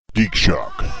Geek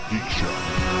Shock. Geek Shock.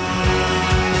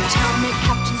 Tell me,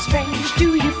 Captain Strange,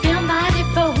 do you feel my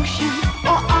devotion?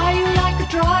 Or are you like a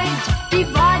droid,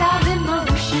 devoid of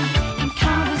emotion?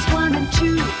 Encounters 1 and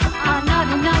 2 are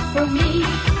not enough for me.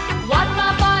 What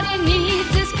my body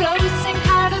needs is close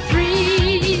encounter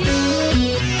 3.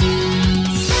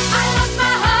 I lost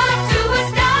my heart to a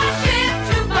starship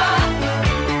trooper,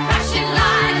 crashing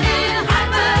line in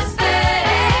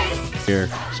hyperspace. Here,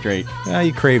 straight.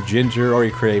 You crave ginger or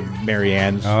you crave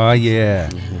Marianne's. Oh, yeah.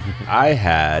 I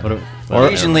had.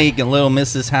 Occasionally, a little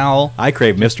Mrs. Howell. I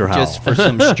crave Mr. Howell. Just for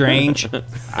some strange.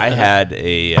 I had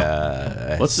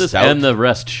a. What's this stout. and the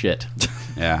rest shit?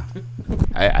 Yeah.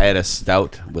 I had a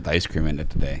stout with ice cream in it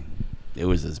today. It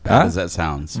was as bad as that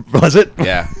sounds. Was it?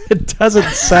 Yeah. It doesn't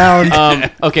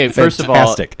sound. Okay, first of all,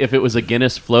 Fantastic. if it was a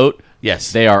Guinness float,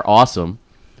 Yes. they are awesome.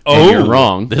 Oh, And you're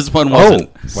wrong. This one wasn't.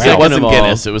 wow. It Second wasn't of all-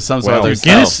 Guinness. It was some sort of other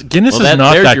Guinness stout. Guinness Well, is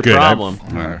not there's that your good.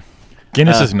 problem.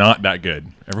 Guinness is not that good.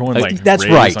 Everyone that's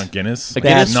raves right. on Guinness. A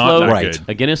Guinness not float, that right. good.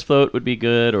 A Guinness float would be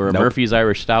good, or a Nope. Murphy's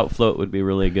Irish Stout float would be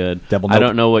really good. Double I nope.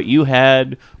 don't know what you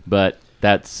had, but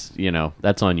that's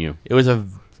that's on you. It was a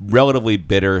relatively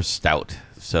bitter stout,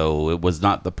 so it was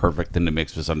not the perfect thing to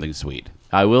mix with something sweet.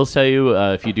 I will tell you,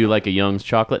 if you do like a Young's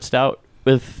chocolate stout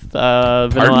with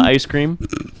vanilla ice cream,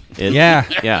 Yeah.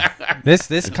 yeah.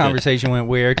 This conversation went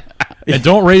weird. And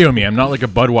don't radio me. I'm not like a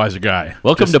Budweiser guy.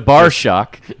 Welcome Just- to Bar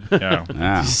Shock. Yeah.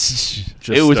 Yeah. Just,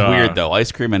 It was uh, weird, though.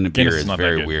 Ice cream and Guinness beer is is not that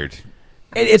very good. weird.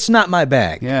 It's not my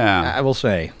bag. Yeah. I will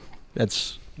say.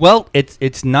 That's. Well,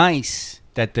 it's nice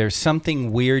that there's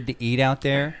something weird to eat out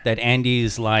there that Andy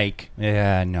is like,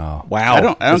 yeah, no. Wow. I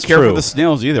don't That's care true. for the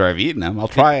snails either. I've eaten them. I'll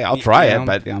try Yeah. it,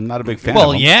 but I'm not a big fan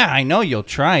Well, of them. yeah, I know you'll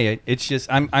try it. It's just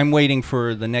I'm waiting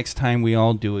for the next time we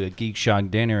all do a Geek Shock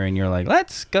dinner, and you're like,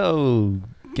 let's go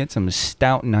get some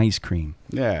stout and ice cream.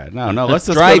 Yeah, no. Let's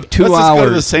just Drive go, 2 let's just go to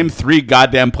the hours. same 3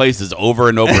 goddamn places over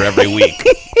and over every week.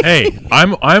 Hey,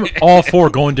 I'm all for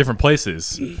going different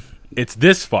places. It's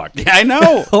this fuck. Yeah, I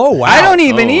know. Oh, wow. I don't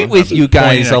even eat with you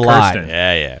guys Pointing a at lot. Kirsten.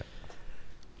 Yeah.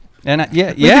 And We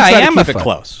I did try to am a keep it fuck.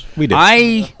 close. We did.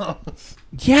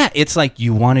 Yeah, it's like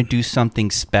you want to do something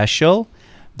special.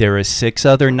 There are 6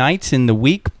 other nights in the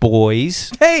week,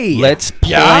 boys. Hey. Let's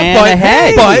plan but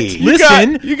ahead. But Hey.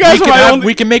 listen, you guys we are my can only-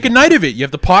 we can make a night of it. You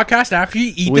have the podcast after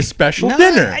you eat the special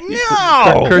dinner.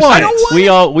 No. Kirsten, we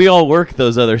all work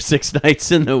those other 6 nights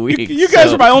in the week. You guys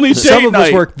so- are my only date Some of us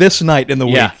night. work this night in the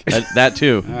Yeah, week. that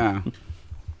too. Yeah.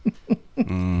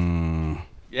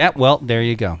 Yeah, well, there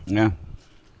you go. Yeah.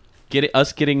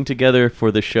 Us getting together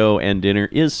for the show and dinner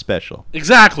is special.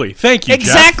 Exactly. Thank you, Jeff.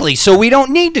 Exactly. So we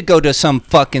don't need to go to some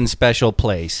fucking special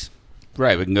place.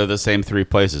 Right, we can go to the same 3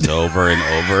 places over and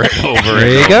over and over. There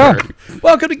you and go. over.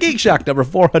 Welcome to Geek Shock number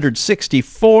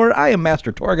 464. I am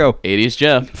Master Torgo. 80s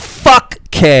Jeff. Fuck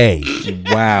K.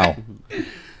 Wow.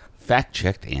 Fact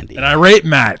checked, Andy. And I rate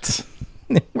Matt.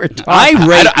 We're talking. I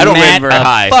rate I don't rate Matt very a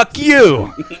high. fuck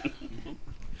you.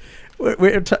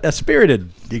 We're a spirited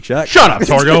Geek Shock. Shut up,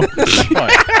 Torgo.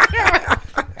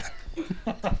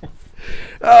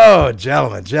 Oh,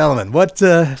 gentlemen, what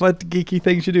geeky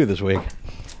things you do this week?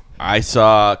 I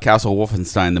saw Castle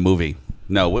Wolfenstein, the movie.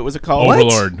 No, what was it called?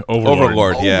 Overlord.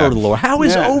 Overlord, yeah. Overlord. How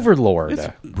is Yeah. Overlord? It's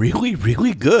really,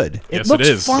 really good. It Yes, looks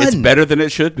it is. fun. It's better than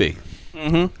it should be.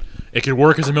 It could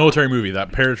work as a military movie.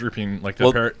 That paratrooping, like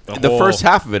Well, the the whole- first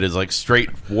half of it is like straight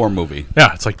war movie.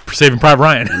 Yeah, it's like Saving Private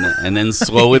Ryan. And then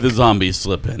slowly the zombies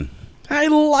slip in. I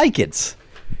like it.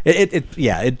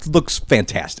 It looks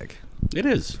fantastic. It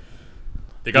is.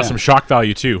 They got Yeah. some shock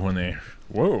value too when they.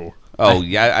 Whoa. Oh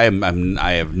yeah,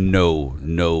 I have no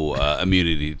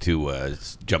immunity to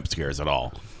jump scares at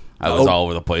all. I was all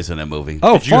over the place in that movie.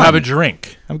 Oh, Did you have a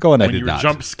drink? I'm going. I When did you were not.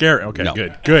 jump scare? Okay, No.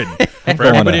 good. For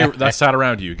Going everybody on. that sat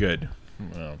around you, good.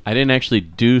 I didn't actually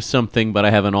do something, but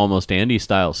I have an almost Andy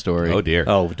style story. Oh dear.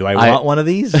 Oh, do I I- want one of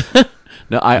these?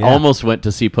 No, I almost went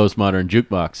to see Postmodern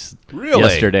Jukebox Really?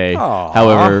 yesterday. Aw.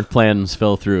 However, plans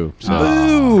fell through. So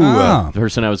Oh. the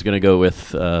person I was going to go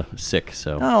with sick.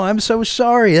 So Oh, I'm so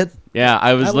sorry. yeah,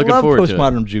 I was I looking love forward to it.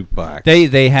 Postmodern Jukebox.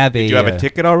 They have a. Did you have a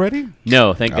ticket already?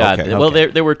 No, thank God. Okay. Well,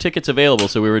 there were tickets available,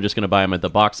 so we were just going to buy them at the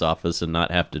box office and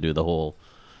not have to do the whole,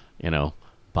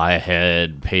 buy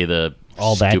ahead, pay the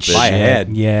all that stupid shit. Buy ahead.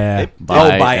 Yeah.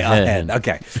 Buy buy ahead. ahead.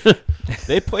 Okay.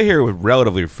 They play here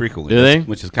relatively frequently. Do they?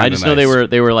 Which is kind I of just nice. know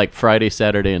they were like Friday,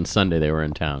 Saturday, and Sunday. They were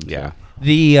in town. so. Yeah.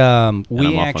 The I'm we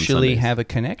off on actually Sundays. have a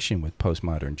connection with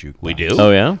Postmodern Jukebox. We do?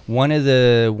 Oh yeah. One of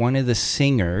the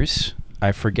singers,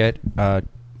 I forget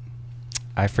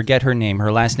her name.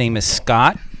 Her last name is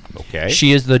Scott. Okay.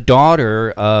 She is the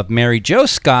daughter of Mary Jo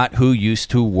Scott,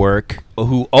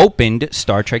 who opened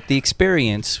Star Trek: The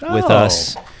Experience with Oh.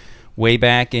 us way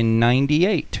back in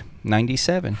 98,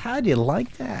 97. How do you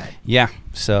like that? Yeah,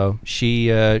 so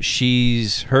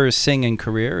she's her singing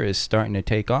career is starting to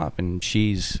take off, and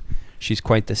she's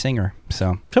quite the singer.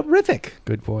 So Terrific.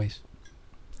 good voice.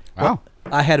 Wow.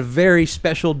 I had a very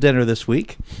special dinner this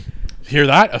week. Hear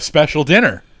that? A special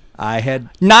dinner. I had,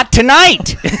 Not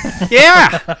tonight.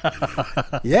 Yeah,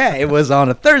 yeah, it was on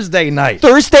a Thursday night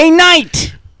Thursday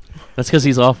night. That's because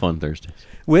he's off on Thursdays.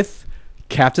 with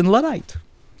Captain Luddite.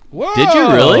 Whoa. Did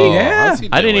you really? Yeah. How's he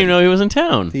I didn't doing? even know he was in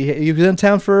town. He was in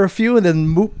town for a few and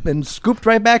then scooped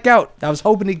right back out. I was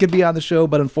hoping he could be on the show,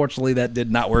 but unfortunately that did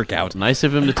not work out. Nice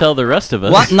of him to tell the rest of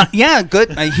us. Well, yeah,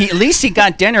 good. At least he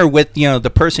got dinner with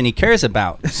the person he cares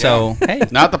about. So hey,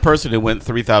 Not the person who went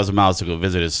 3,000 miles to go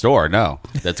visit his store. No,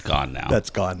 that's gone now. That's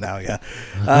gone now, yeah.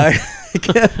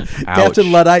 Captain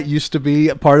Luddite used to be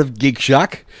a part of Geek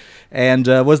Shock and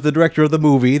was the director of the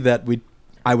movie that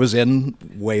I was in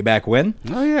way back when.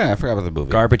 Oh, yeah. I forgot about the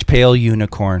movie. Garbage Pail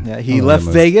Unicorn. Yeah, he left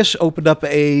Vegas, opened up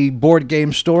a board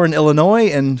game store in Illinois,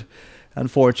 and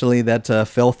unfortunately that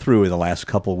fell through in the last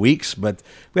couple of weeks. But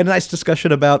we had a nice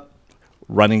discussion about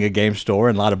running a game store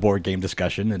and a lot of board game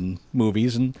discussion and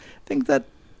movies and things that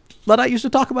Luddite used to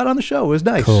talk about on the show. It was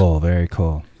nice. Cool, very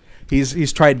cool.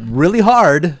 He's tried really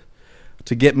hard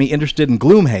to get me interested in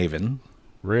Gloomhaven.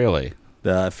 Really?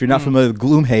 If you're not familiar with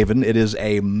Gloomhaven, it is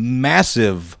a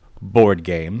massive board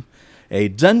game, a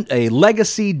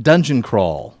legacy dungeon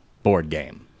crawl board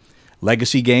game.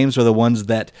 Legacy games are the ones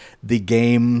that the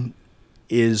game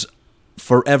is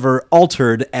forever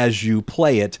altered as you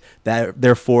play it.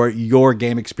 Therefore, your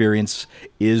game experience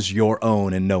is your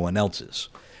own and no one else's.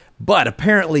 But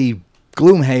apparently,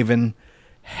 Gloomhaven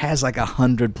has like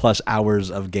 100+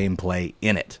 hours of gameplay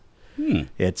in it.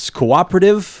 It's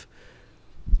cooperative.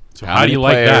 So how do you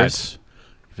like players? that?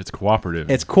 If it's cooperative.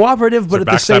 It's cooperative, but there at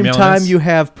the backstab same time, elements? you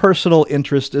have personal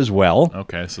interest as well.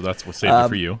 Okay, so that's what's saved it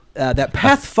for you. That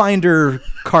Pathfinder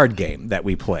card game that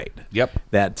we played. Yep.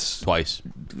 That's Twice.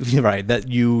 right. That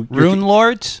Rune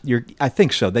Lords. I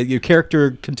think so. That your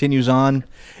character continues on.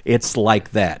 It's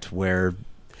like that, where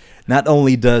not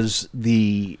only does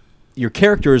your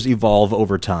characters evolve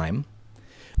over time,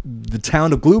 the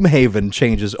town of Gloomhaven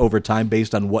changes over time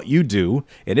based on what you do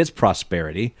and its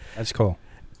prosperity. That's cool.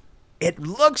 It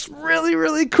looks really,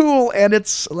 really cool, and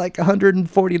it's like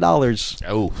 $140.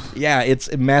 Oh. Yeah,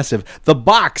 it's massive. The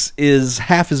box is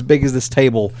half as big as this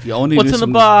table. If you only What's knew in the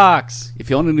some- box?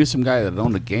 If you only knew some guy that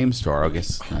owned a game store, I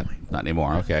guess not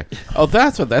anymore. Okay. Oh,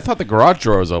 that's what I thought. The garage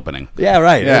drawer was opening. Yeah,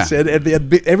 right. Yeah.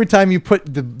 Every time you put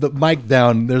the mic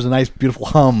down, there's a nice, beautiful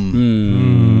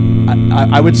hum.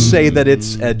 I would say that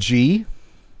it's a G,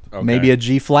 maybe a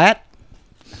G flat.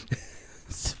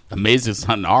 Amazing, it's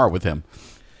not an R with him.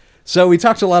 So we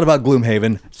talked a lot about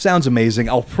Gloomhaven. Sounds amazing.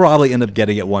 I'll probably end up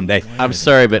getting it one day. I'm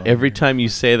sorry, but every time you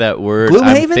say that word,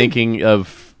 Gloomhaven? I'm thinking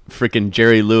of freaking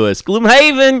Jerry Lewis.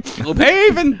 Gloomhaven!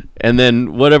 Gloomhaven! And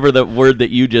then whatever the word that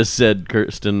you just said,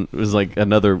 Kirsten, was like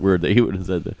another word that he would have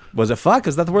said. Was it fuck?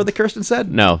 Is that the word that Kirsten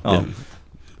said? No. Oh.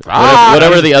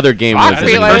 Whatever the other game was. fuck that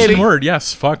me, he- lady. First word,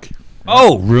 yes, fuck.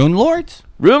 Oh, Rune Lords.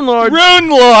 Rune Lord. Rune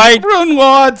Lord. Rune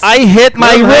Lords! I hit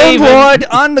my Gloomhaven. Rune Lord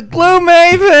on the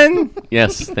Gloomhaven.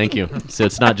 Yes, thank you. So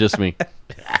it's not just me.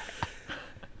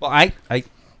 Well, I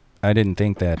didn't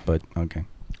think that, but okay.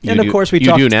 You And of do- course we you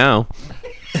talked. do now.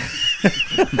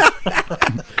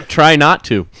 Try not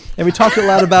to. And we talked a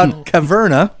lot about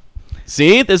Caverna.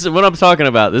 See, this is what I'm talking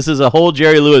about. This is a whole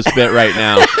Jerry Lewis bit right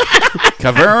now.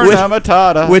 Caverna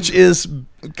Matata. which is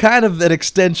kind of an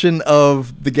extension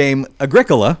of the game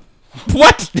Agricola.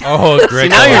 What? Oh, See,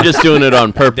 now you're just doing it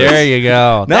on purpose. There you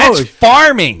go. No. That's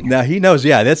farming. Now he knows.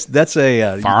 Yeah, that's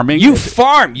a Farming? You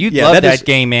farm. You Yeah, love that that is-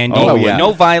 game, Andy. Oh, yeah.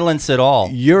 No violence at all.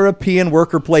 European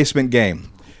worker placement game.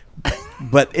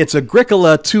 But it's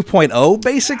Agricola 2.0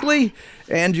 basically,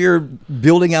 and you're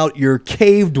building out your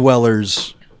cave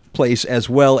dwellers place as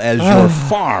well as your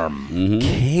farm.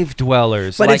 Cave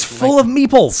dwellers. But it's full of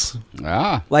meeples.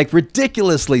 Ah. Like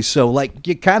ridiculously so. Like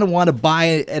you kind of want to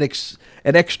buy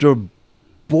an extra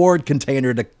board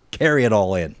container to carry it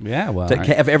all in. Yeah, well, to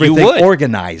have you everything would.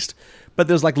 organized. But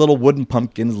there's like little wooden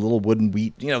pumpkins, little wooden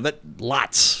wheat,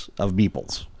 lots of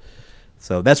meeples.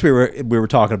 So that's what we were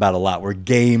talking about a lot. Were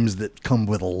games that come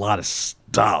with a lot of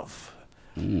stuff.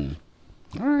 All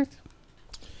right.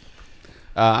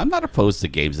 I'm not opposed to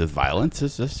games with violence.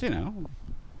 It's just,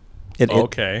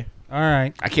 Okay. All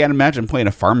right. I can't imagine playing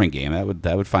a farming game. I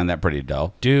would find that pretty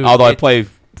dull. Dude, Although I play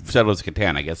Settlers of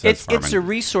Catan, I guess that's It's a farming.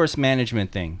 resource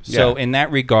management thing. So Yeah. in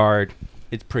that regard,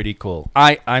 it's pretty cool.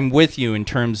 I'm with you in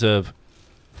terms of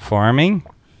farming.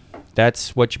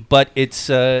 That's what. But it's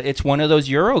one of those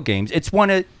Euro games. It's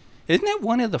Isn't it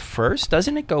one of the first?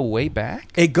 Doesn't it go way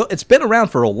back? It's been around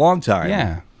for a long time.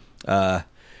 Yeah.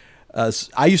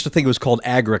 I used to think it was called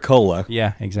Agricola.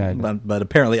 Yeah, exactly. But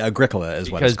apparently Agricola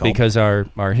is what it's called. Because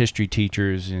our history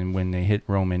teachers, and when they hit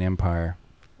Roman Empire.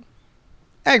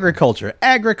 Agriculture,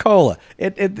 Agricola.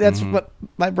 That's what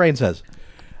my brain says.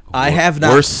 I have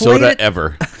not Worst played soda it.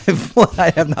 ever.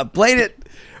 I have not played it,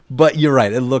 but you're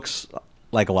right. It looks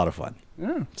like a lot of fun.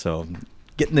 Yeah. So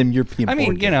getting them European. I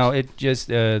mean, board you know, games. it just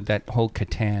that whole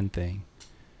Catan thing.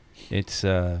 It's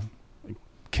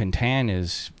Catan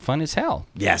is fun as hell.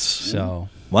 Yes. So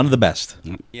One of the best.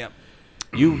 yep.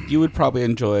 You would probably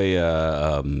enjoy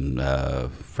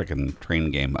frickin' train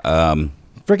game.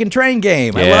 Freaking train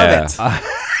game. Yeah. I love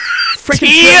it.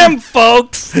 Damn,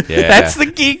 folks. Yeah. That's the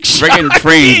Geek Shock. Frickin'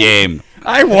 train game.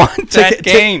 I want that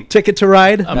game. Ticket to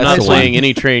Ride. I'm That's not the playing one.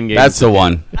 any train games. That's the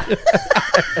one.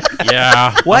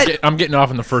 Yeah. What? I'm getting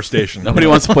off in the first station. Nobody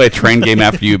wants to play a train game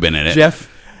after you've been in it. Jeff,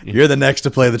 you're the next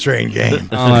to play the train game.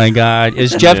 Oh my God!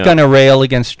 Is Jeff Yeah. gonna rail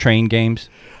against train games?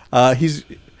 He's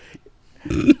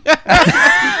You're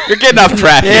getting off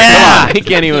track. here. Come on. I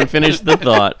can't even finish the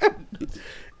thought.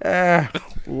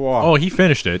 Oh, he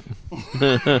finished it.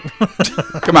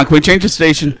 Come on, can we change the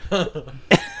station?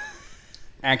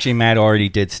 Actually, Matt already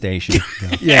did station.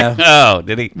 yeah. Oh,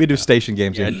 did he? We do station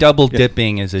games. Yeah, here. double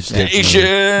dipping is a station.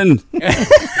 Station.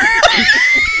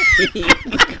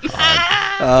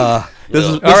 This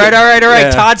is, All right.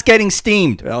 Yeah. Todd's getting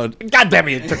steamed. Oh, God damn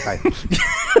it! It took my.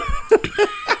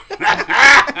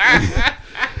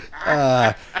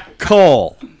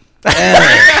 Cole.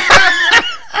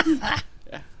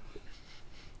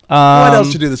 What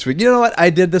else to do this week? You know what I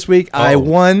did this week? I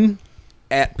won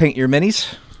at Paint Your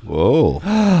Minis. Whoa.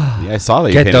 Yeah, I saw that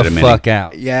you Get painted the a mini. fuck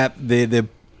out. Yeah,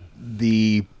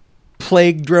 the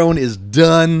plague drone is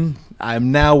done.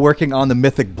 I'm now working on the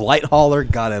mythic blight hauler.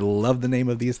 God, I love the name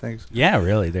of these things. Yeah,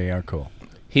 really, they are cool.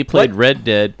 He played Red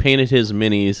Dead, painted his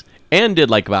minis, and did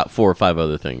like about 4 or 5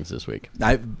 other things this week.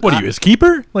 What are you, his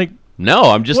keeper? Like, No,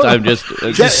 I'm just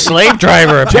Slave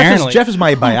driver, apparently. Jeff is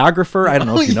my biographer. I don't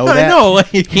know if you know I that. know. Like,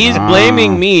 He's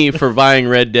blaming me for buying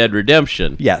Red Dead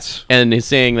Redemption. Yes. And he's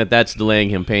saying that that's delaying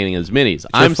him painting his minis.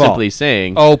 I'm fault. simply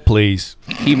saying Oh, please.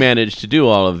 he managed to do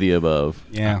all of the above.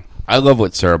 Yeah. I love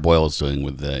what Sarah Boyle is doing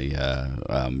with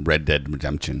the Red Dead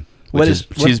Redemption. What Which is-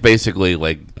 she's basically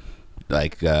like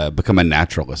become a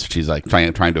naturalist. She's like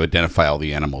trying to identify all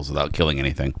the animals without killing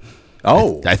anything.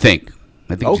 Oh. I think.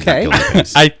 Okay. She's not killing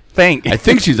things. I I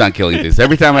think she's not killing things.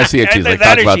 Every time I see it, she's Either like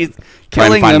that talking or about she's trying to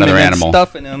killing find them another and then animal.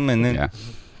 stuffing them, and then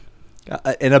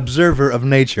Yeah. An observer of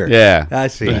nature. Yeah. I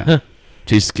see.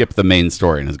 She skipped the main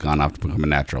story and has gone off to become a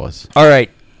naturalist. All right,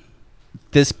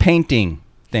 this painting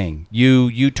thing.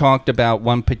 You talked about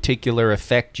one particular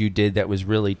effect you did that was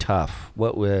really tough.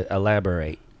 What would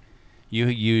elaborate?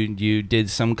 You did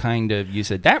some kind of. You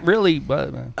said that really.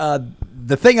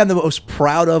 The thing I'm the most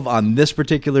proud of on this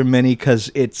particular mini,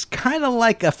 because it's kind of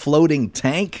like a floating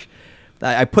tank.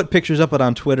 I put pictures up it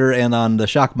on Twitter and on the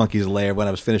Shock Monkeys layer when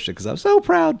I was finished it because I was so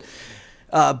proud.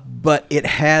 But it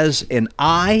has an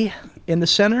eye in the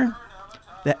center.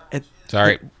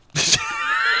 Sorry.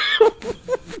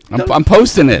 I'm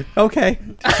posting it. Okay.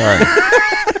 Sorry.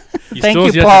 he Thank still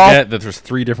has you, yet Paul. to get that there's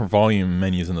 3 different volume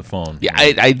menus in the phone. Yeah,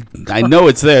 I know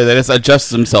it's there. They just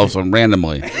adjust themselves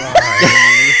randomly.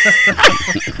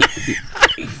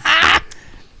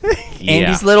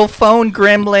 Andy's little phone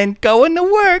gremlin going to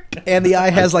work. And the eye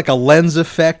has like a lens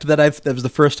effect that was the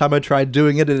first time I tried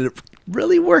doing it, and it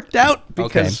really worked out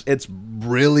because it's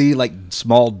really like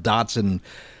small dots, and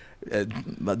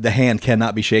the hand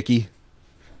cannot be shaky,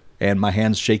 and my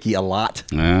hand's shaky a lot.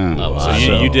 Oh.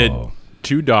 So you did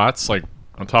 2 dots like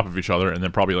on top of each other, and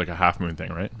then probably like a half moon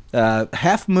thing, right?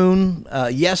 Half moon,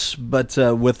 yes, but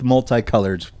with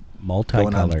multicolored.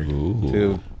 Multicolored.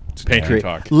 To Paint and create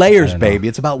talk. layers, baby.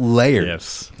 It's about layers.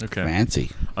 Yes. Okay.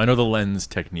 Fancy. I know the lens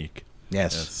technique.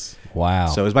 Yes. Yes. Wow.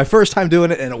 So it was my first time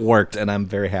doing it, and it worked, and I'm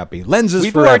very happy. Lenses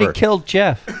we've forever. already killed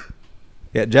Jeff.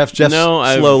 Yeah, Jeff's No,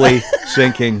 I've- slowly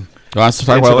sinking. You want us to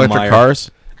talk Into about the electric mire.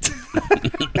 cars?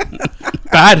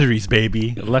 Batteries,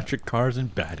 baby. Electric cars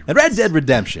and batteries. And Red Dead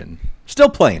Redemption, still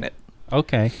playing it.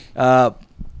 Okay.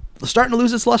 Starting to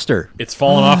lose its luster. It's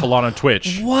fallen off a lot on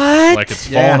Twitch. What? Like it's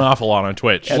Yeah. fallen off a lot on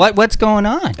Twitch. What's going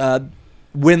on?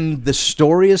 When the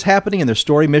story is happening and there's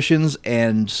story missions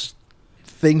and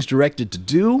things directed to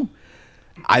do,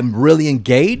 I'm really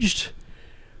engaged,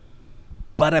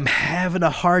 but I'm having a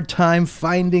hard time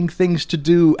finding things to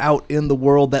do out in the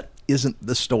world that isn't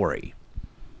the story.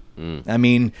 I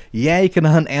mean, yeah, you can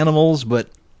hunt animals, but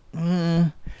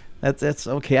That's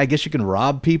okay. I guess you can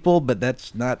rob people, but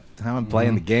that's not how I'm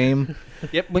playing the game.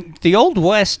 Yep, the Old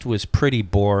West was pretty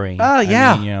boring. Oh,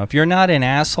 yeah. I mean, if you're not an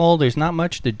asshole, there's not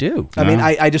much to do. I mean,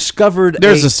 I discovered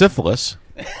There's a syphilis.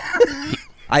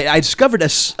 I discovered a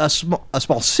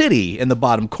small city in the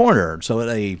bottom corner. So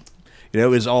it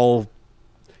was all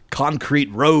concrete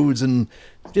roads and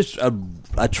just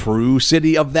a true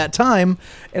city of that time.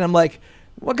 And I'm like,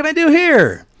 what can I do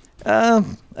here?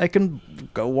 I can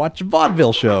go watch a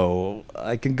vaudeville show.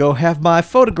 I can go have my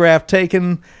photograph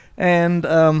taken, and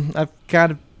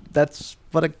that's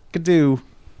what I could do,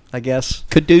 I guess.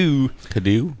 Could do.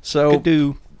 So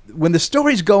when the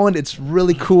story's going, it's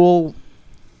really cool.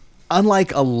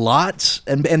 Unlike a lot,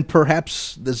 and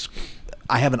perhaps this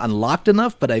I haven't unlocked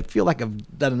enough, but I feel like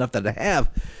I've done enough that I have,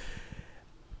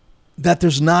 that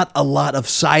there's not a lot of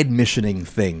side missioning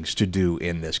things to do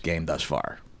in this game thus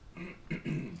far. Is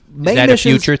that a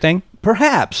future thing?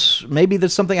 Perhaps. Maybe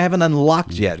there's something I haven't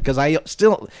unlocked yet, because I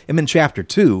still am in Chapter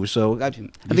 2, so I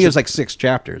think there's like 6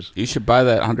 chapters. You should buy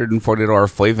that $140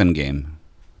 Flavin game.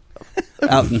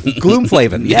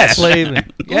 Gloomflavin, yes.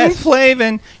 Flavin. Yes.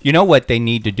 Flavin. You know what they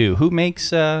need to do? Who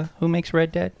makes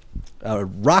Red Dead?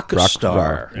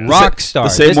 Rockstar. Rockstar. The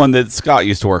same one that Scott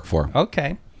used to work for.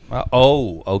 Okay.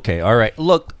 Okay. All right.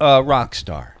 Look,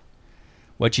 Rockstar.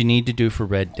 What you need to do for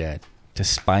Red Dead to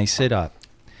spice it up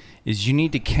is you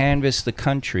need to canvass the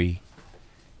country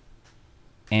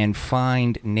and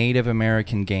find Native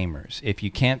American gamers. If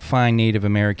you can't find Native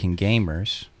American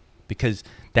gamers, because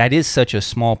that is such a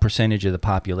small percentage of the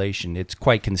population, it's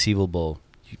quite conceivable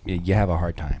you have a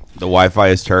hard time. The Wi-Fi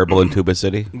is terrible in Tuba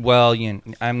City. Well,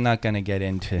 I'm not going to get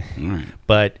into,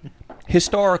 but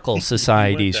historical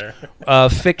societies,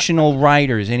 fictional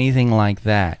writers, anything like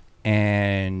that,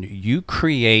 and you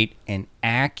create an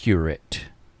accurate,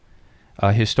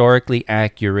 historically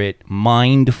accurate,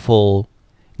 mindful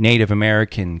Native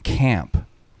American camp.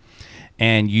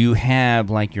 And you have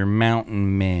like your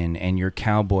mountain men and your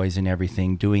cowboys and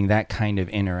everything doing that kind of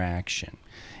interaction.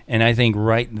 And I think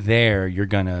right there you're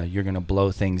gonna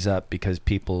blow things up, because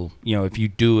people, if you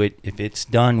do it, if it's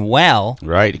done well,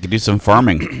 Right, you could do some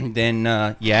farming. then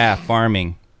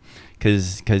farming,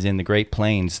 because in the Great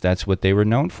Plains that's what they were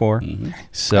known for.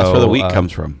 So That's where the wheat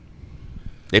comes from.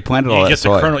 They planted all You that get the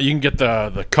soy. kernel. You can get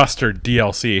the custard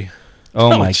DLC.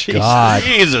 Oh my jeez. God!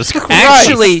 Jesus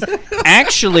Christ!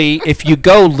 Actually, if you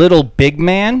go Little Big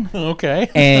Man, Okay.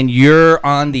 and you're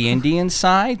on the Indian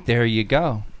side, there you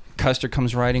go. Custer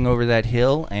comes riding over that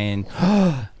hill, and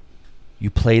you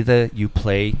play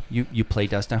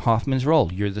Dustin Hoffman's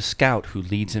role. You're the scout who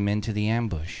leads him into the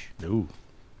ambush. Ooh.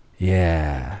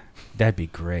 Yeah, that'd be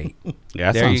great. Yeah,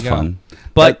 that There sounds you go. fun.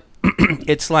 But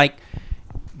it's like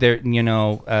there,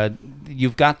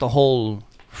 you've got the whole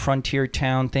frontier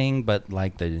town thing, but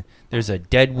like there's a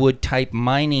Deadwood type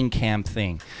mining camp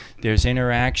thing. There's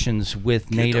interactions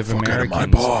with Native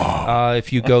Americans.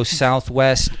 If you go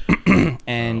southwest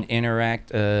and interact,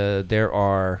 there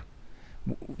are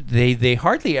they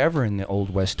hardly ever in the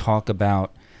Old West talk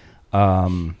about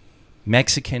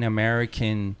Mexican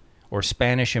American or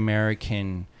Spanish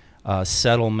American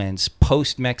settlements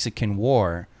post Mexican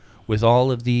War, with all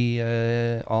of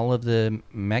the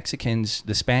Mexicans,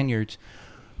 the Spaniards,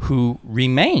 who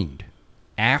remained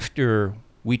after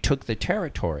we took the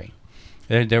territory.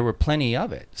 There were plenty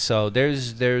of it. So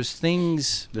there's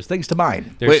things. There's things to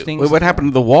mine. There's Wait, what happened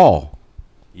to the wall?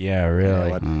 Yeah,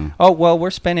 really. what- Oh well, we're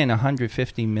spending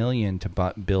 $150 million to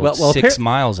build Well, 6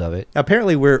 miles of it.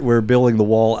 Apparently, we're building the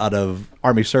wall out of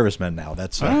Army servicemen now.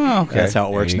 That's Oh, okay. that's how it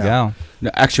There works you now. go.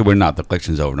 No, actually, we're not. The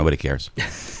collection's over. Nobody cares.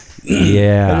 They're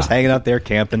Yeah. just hanging out there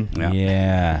camping.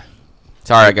 Yeah.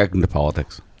 Sorry, I got into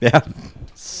politics. Yeah.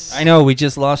 I know. We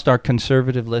just lost our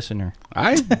conservative listener.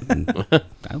 I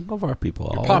love our people.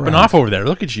 All Popping around. off over there.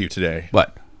 Look at you today.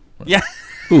 What? Yeah.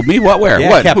 Who? Me? What? Where? Yeah,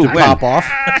 what? Captain Who? When? Pop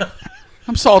Off.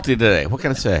 I'm salty today. What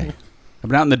can I say? I've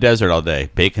been out in the desert all day,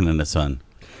 baking in the sun.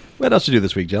 What else to do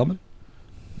this week, gentlemen?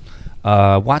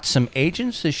 Watch some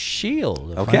Agents of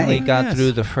S.H.I.E.L.D. Okay. Finally got Yes.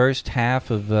 through the first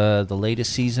half of the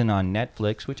latest season on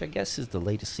Netflix, which I guess is the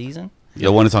latest season. The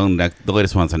one is on the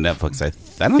latest one's on Netflix.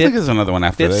 I don't think there's another one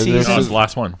after fifth that. season? No, it's the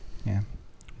last one, Yeah.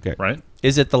 Okay. right?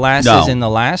 Is it the last? No. Is in the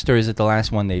last, or is it the last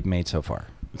one they've made so far?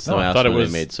 It's No, the I last thought it one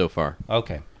was- they made so far.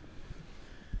 Okay.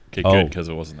 Okay, Oh. good, because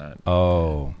it wasn't that.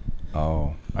 Oh.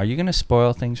 Are you gonna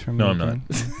spoil things for me? No, I'm not.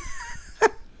 again?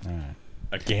 All right.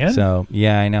 Again? So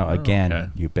yeah, I know. Again, okay.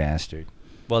 you bastard.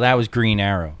 Well, that was Green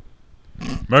Arrow.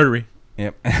 Murdery.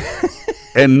 Yep.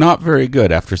 And not very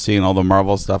good after seeing all the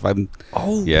Marvel stuff.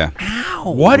 Oh. Yeah.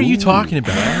 What are you talking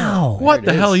about? Ow. What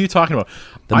the hell are you talking about?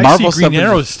 The I Marvel see Green stuff is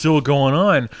Arrow just- is still going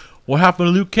on. What happened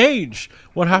to Luke Cage?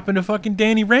 What happened to fucking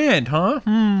Danny Rand, huh?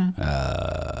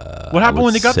 What happened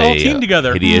when they got the whole team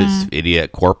together?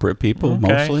 Idiot corporate people,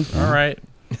 Okay. mostly. All right.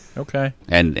 Okay.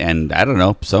 And I don't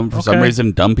know. For some Okay.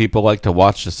 reason, dumb people like to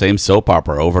watch the same soap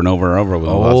opera over and over and over with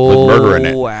murder in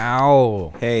it.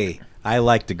 Wow. Hey, I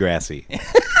like Degrassi. Green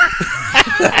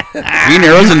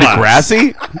Arrow's in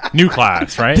Degrassi? New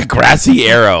class, right? Degrassi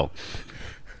Arrow.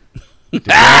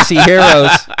 Grassy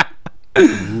Heroes.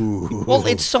 Well,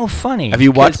 it's so funny. Have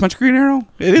you watched much Green Arrow?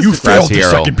 It is You Degrassi failed the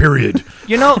Arrow. second period.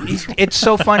 You know, it's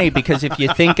so funny because if you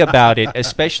think about it,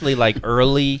 especially like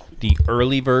the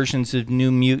early versions of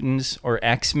New Mutants or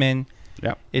X-Men,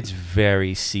 Yep. it's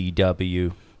very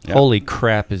CW. Yep. Holy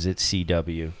crap, is it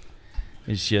CW?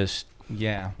 It's just,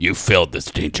 yeah. You failed this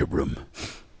danger room.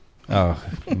 Oh,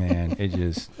 man, it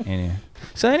just, anyway.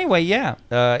 So anyway, yeah,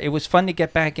 it was fun to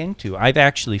get back into. I've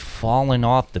actually fallen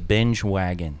off the binge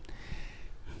wagon.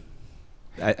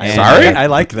 Sorry? I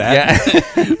like that.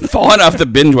 Yeah. Falling off the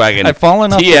binge wagon. I've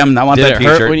fallen off TM, I want Did that it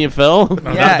hurt t-shirt. when you fell?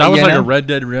 Yeah, that was you like know? a Red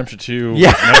Dead Redemption 2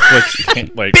 Yeah.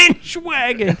 Netflix like Binge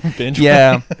wagon. binge.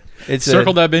 Yeah. It's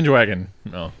Circle that binge wagon.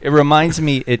 No. It reminds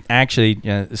me. It actually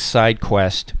side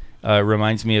quest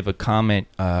reminds me of a comment.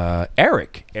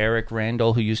 Eric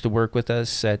Randall, who used to work with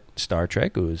us at Star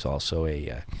Trek, who is also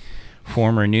a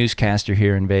former newscaster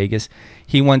here in Vegas.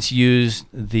 He once used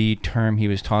the term. He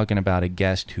was talking about a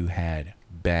guest who had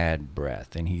bad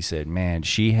breath, and he said, "Man,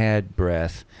 she had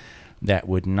breath that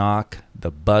would knock the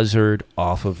buzzard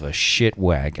off of a shit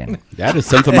wagon." That is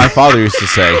something my father used to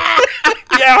say.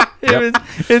 Yeah,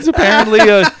 it's apparently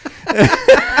a.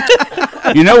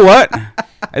 You know what?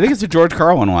 I think it's a George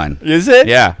Carlin line. Is it?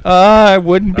 Yeah. I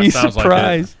wouldn't That be sounds like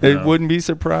surprised. it. It Yeah. wouldn't be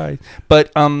surprised.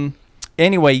 But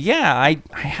anyway, yeah, I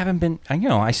haven't been.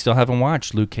 I still haven't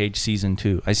watched Luke Cage season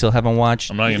 2. I still haven't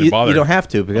watched. I'm not even You, bother. you don't have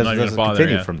to because not it gonna doesn't bother,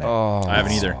 continue yeah. from there. Oh, I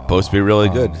haven't either. Supposed to be really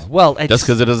good. well, it's, Just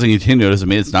because it doesn't continue doesn't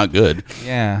mean it's not good.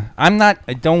 yeah, I'm not.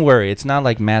 Don't worry, it's not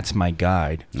like Matt's my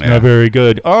guide. It's Yeah. not very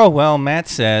good. Oh well, Matt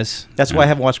says. That's why I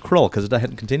haven't watched Krull because it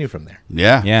doesn't continue from there.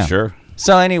 Yeah, Yeah. sure.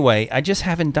 So anyway, I just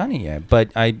haven't done it yet. But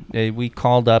we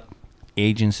called up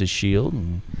Agents of S.H.I.E.L.D.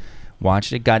 and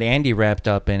watched it. Got Andy wrapped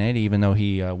up in it, even though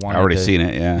he wanted. I already to, seen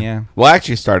it, yeah. Yeah. Well, I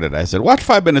actually started. I said, watch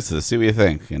 5 minutes of this, see what you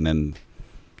think. And then,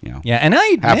 Yeah, and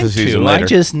I Half a admit season to, I later.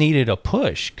 just needed a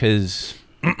push because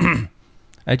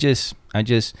I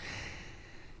just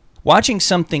watching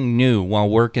something new while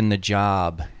working the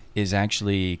job is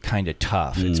actually kind of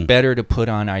tough. It's better to put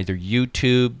on either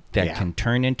YouTube that Yeah. can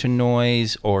turn into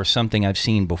noise or something I've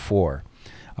seen before.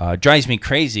 Drives me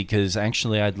crazy because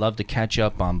actually I'd love to catch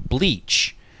up on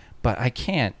Bleach, but I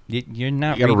can't. You're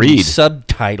not You gotta reading read.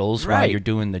 subtitles while Right. you're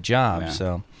doing the job. Yeah.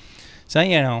 So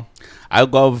I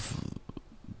love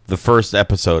the first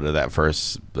episode of that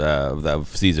first of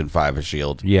season 5 of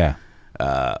S.H.I.E.L.D. yeah.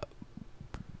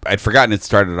 I'd forgotten it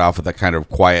started off with that kind of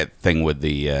quiet thing with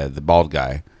the bald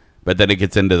guy, but then it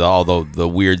gets into all the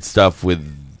weird stuff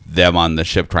with them on the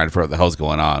ship trying to figure out what the hell's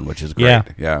going on, which is great. Yeah.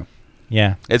 Yeah.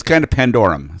 Yeah. It's kind of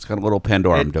Pandorum. It's got a little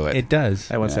Pandorum to it. It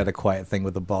does. I once had a quiet thing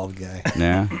with the bald guy.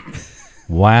 Yeah.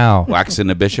 Wow. Waxing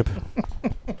a bishop.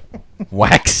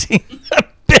 Waxing the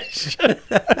bishop.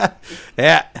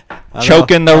 Yeah.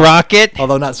 Choking the rocket.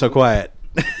 Although not so quiet.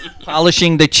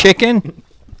 Polishing the chicken.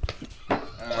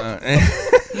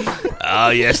 Oh,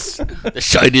 yes. The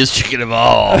shiniest chicken of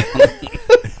all.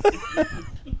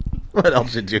 What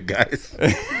else did you guys?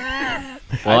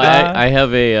 Well, I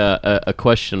have a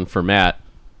question for Matt.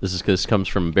 This comes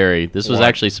from Barry. This was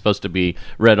actually supposed to be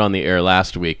read on the air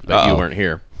last week, but you Uh-oh. weren't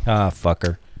here. Ah,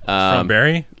 fucker. From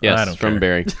Barry? Yes, I don't from care.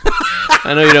 Barry.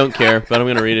 I know you don't care, but I'm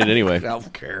going to read it anyway. I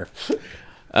don't care.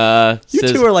 You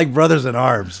Says, two are like brothers in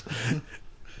arms.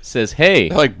 says, hey,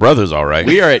 They're like brothers, all right.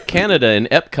 we are at Canada in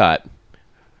Epcot,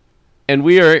 and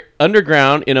we are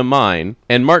underground in a mine,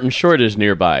 and Martin Short is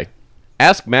nearby.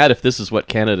 Ask Matt if this is what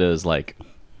Canada is like.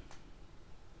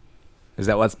 Is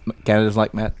that what Canada's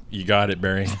like, Matt? You got it,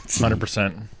 Barry.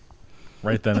 100%.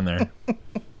 Right then and there.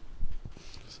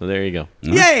 So there you go.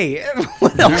 Yay!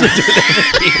 What else did you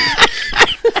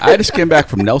I just came back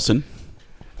from Nelson.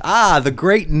 the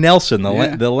great Nelson,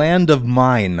 Yeah. the land of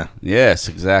mine. Yes,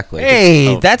 exactly.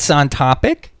 Hey, that's on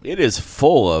topic. It is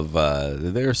full of,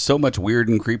 there's so much weird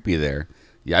and creepy there.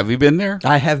 Yeah, have you been there?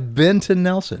 I have been to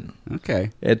Nelson.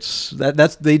 Okay. That's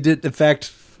they did. In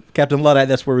fact, Captain Luddite.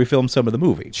 That's where we filmed some of the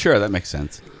movie. Sure, that makes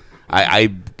sense. I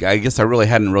guess I really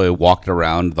hadn't really walked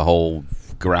around the whole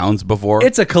grounds before.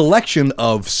 It's a collection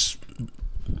of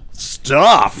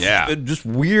stuff. Yeah. Just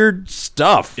weird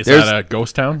stuff. Is There's- that a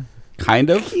ghost town?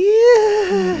 kind of.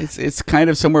 Yeah. It's kind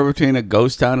of somewhere between a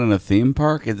ghost town and a theme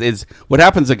park. It's what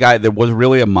happens. A guy, there was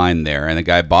really a mine there, and the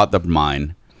guy bought the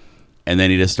mine, and then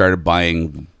he just started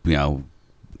buying,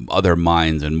 other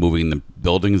mines and moving the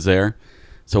buildings there.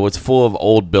 So it's full of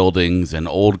old buildings and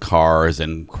old cars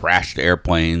and crashed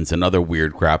airplanes and other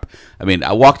weird crap. I mean,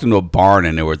 I walked into a barn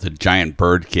and there was a giant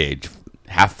bird cage,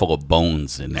 half full of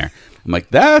bones in there. I'm like,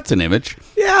 that's an image.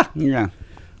 Yeah. Yeah.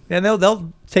 And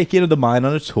they'll take you to the mine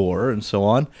on a tour and so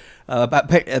on.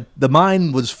 The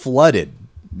mine was flooded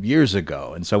years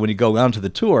ago, and so when you go down to the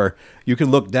tour, you can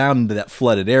look down into that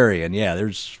flooded area, and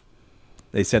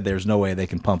they said there's no way they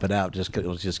can pump it out.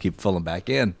 It'll just keep filling back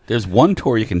in. There's one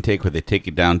tour you can take where they take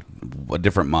you down a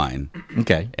different mine.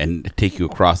 Okay. And take you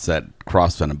cross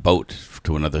on a boat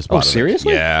to another spot. Oh,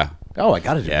 seriously? Yeah. Oh, I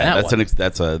got to do Yeah, that one.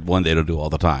 that's a one they don't do all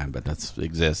the time, but that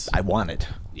exists. I want it.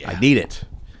 Yeah. I need it.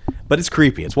 But it's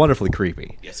creepy. It's wonderfully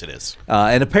creepy. Yes, it is.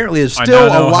 And apparently there's still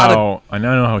a lot of... I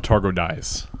now know how Torgo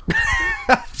dies.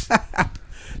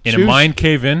 In a Choose- mine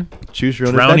cave-in, Choose your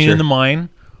own drowning adventure. in the mine,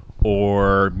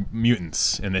 or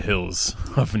mutants in the hills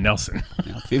of Nelson.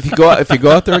 If you go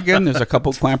out there again, there's a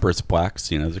couple Clampers plaques.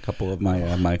 There's a couple of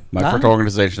my first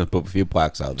organization has put a few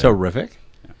plaques out there. Terrific.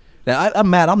 Now, I'm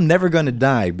mad. I'm never going to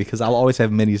die because I'll always have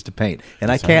minis to paint. And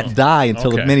I can't die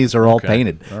until the Okay. minis are all Okay.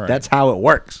 painted. All right. That's how it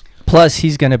works. Plus,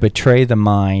 he's going to betray the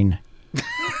mine.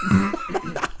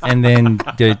 And then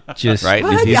just Right?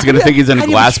 What? He's going to think he's in a How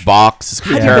do you glass bet- box. It's How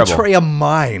going to do be you terrible. betray a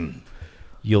mine?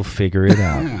 you'll figure it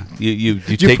out. You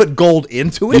Did you put gold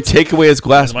into you it? take away his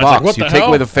glass Mine's like, box. what You the take hell?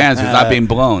 away the fans who's not being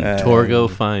blown. Torgo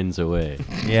finds a way.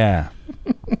 Yeah.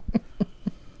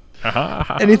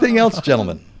 Anything else,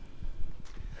 gentlemen?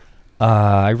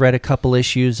 I read a couple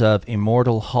issues of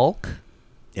Immortal Hulk.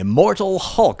 Immortal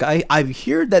Hulk. I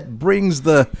hear that brings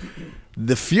the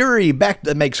fury back,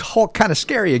 that makes Hulk kind of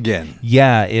scary again.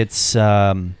 Yeah, it's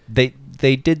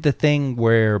they did the thing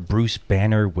where Bruce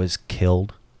Banner was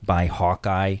killed by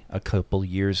Hawkeye a couple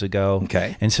years ago.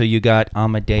 Okay. And so you got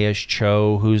Amadeus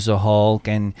Cho, who's a Hulk,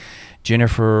 and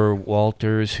Jennifer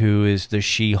Walters, who is the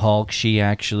She-Hulk. She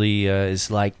actually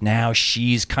is like, now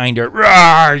she's kind of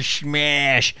rah,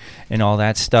 smash, and all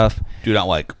that stuff. Do not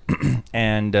like.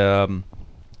 And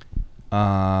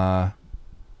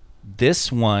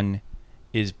this one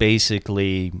is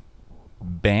basically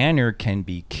Banner can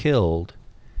be killed,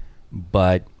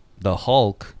 but the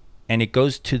Hulk, and it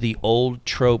goes to the old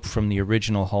trope from the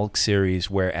original Hulk series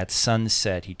where at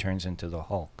sunset he turns into the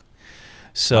Hulk.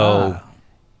 So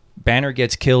Banner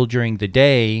gets killed during the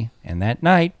day, and that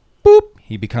night, boop,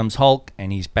 he becomes Hulk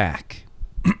and he's back.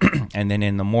 And then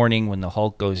in the morning when the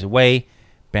Hulk goes away,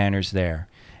 Banner's there.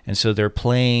 And so they're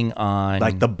playing on...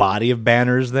 Like the body of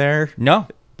Banner's there? No,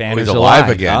 Banner's he's alive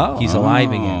again. Oh. He's alive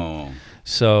again. Oh.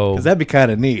 So Because that'd be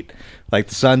kind of neat. Like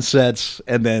the sun sets,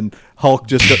 and then Hulk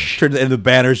just turns, and the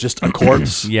Banner's just a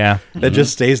corpse. yeah, That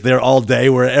just stays there all day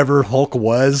wherever Hulk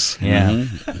was. yeah,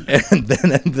 And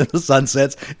then the sun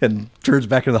sets and turns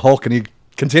back into the Hulk, and he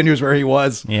continues where he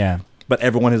was. yeah. But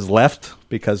everyone has left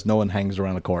because no one hangs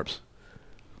around a corpse.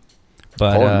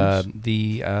 But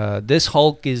this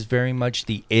Hulk is very much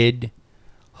the id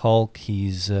Hulk.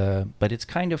 He's but it's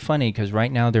kind of funny because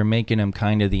right now they're making him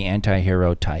kind of the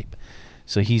anti-hero type.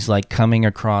 So he's like coming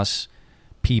across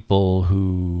people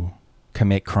who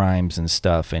commit crimes and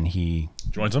stuff, and he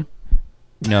Joins them?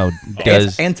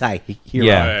 does Anti-hero.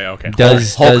 yeah Okay.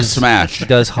 Hulk smash.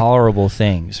 does horrible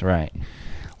things, right?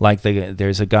 Like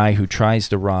there's a guy who tries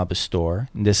to rob a store,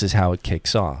 and this is how it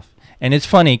kicks off. And it's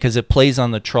funny because it plays on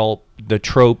the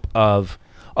trope of,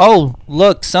 oh,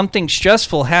 look, something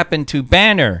stressful happened to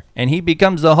Banner, and he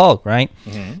becomes the Hulk, right?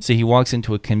 Mm-hmm. So he walks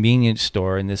into a convenience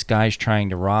store, and this guy's trying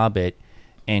to rob it,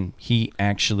 and he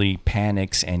actually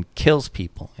panics and kills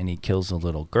people. And he kills a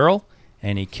little girl,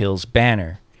 and he kills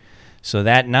Banner. So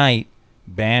that night,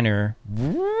 Banner,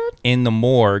 in the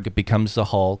morgue, becomes the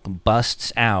Hulk,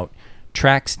 busts out,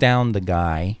 tracks down the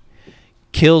guy,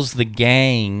 kills the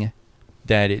gang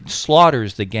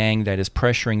slaughters the gang that is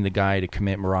pressuring the guy to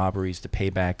commit robberies to pay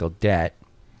back a debt.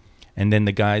 And then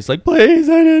the guy's like, please,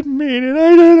 I didn't mean it.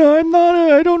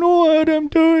 I don't know what I'm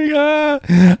doing.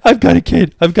 I've got a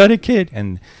kid.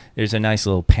 And there's a nice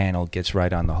little panel, gets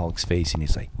right on the Hulk's face, and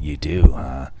he's like, you do,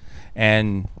 huh?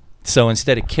 And so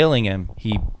instead of killing him,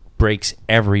 he breaks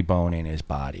every bone in his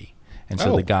body. And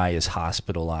so the guy is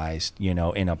hospitalized, in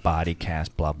a body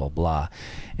cast, blah, blah, blah.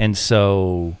 And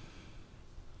so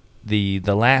the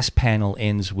last panel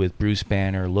ends with Bruce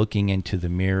Banner looking into the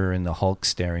mirror and the Hulk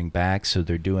staring back. So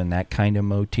they're doing that kind of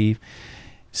motif.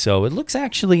 So it looks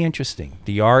actually interesting.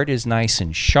 The art is nice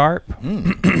and sharp.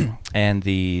 And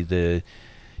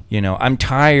I'm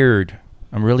tired.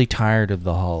 I'm really tired of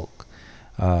the Hulk.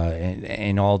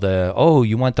 and all the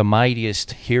you want the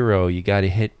mightiest hero, you got to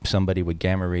hit somebody with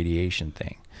gamma radiation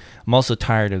thing. I'm also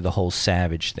tired of the whole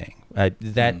Savage thing.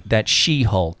 That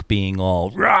She-Hulk being all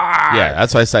rah! Yeah,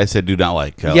 that's why I said do not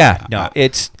like.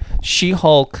 It's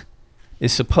She-Hulk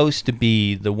is supposed to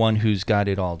be the one who's got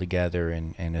it all together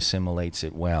and assimilates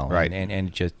it well. Right.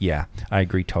 And just, I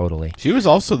agree totally. She was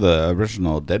also the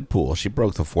original Deadpool. She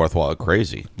broke the fourth wall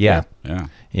crazy. Yeah. Yeah.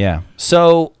 Yeah.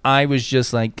 So I was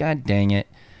just like, God dang it.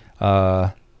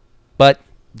 But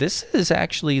this is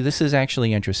actually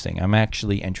interesting. I'm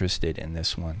actually interested in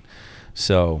this one.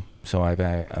 So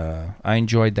I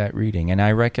enjoyed that reading, and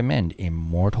I recommend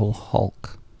Immortal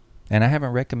Hulk. And I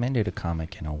haven't recommended a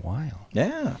comic in a while.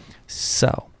 Yeah.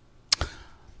 So,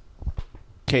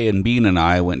 Kay and Bean and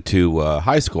I went to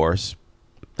High Scores,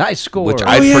 High Score. which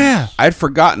I'd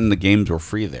forgotten the games were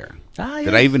free there.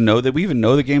 Did I even know that we even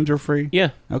know the games were free? Yeah.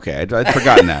 Okay, I'd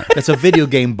forgotten that. It's a video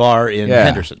game bar in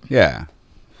Henderson. Yeah.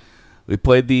 We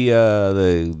played the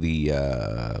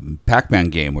Pac-Man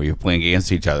game where you're playing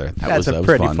against each other. That's a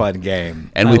pretty fun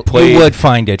game. And we played. You would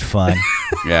find it fun.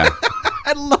 Yeah.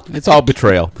 I love it. It's all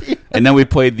betrayal. And then we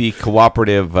played the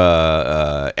cooperative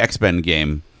X-Men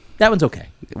game, That one's okay.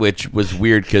 which was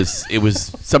weird because it was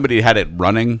somebody had it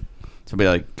running.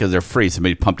 Somebody because they're free.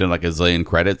 Somebody pumped in like a zillion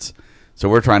credits. So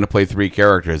we're trying to play 3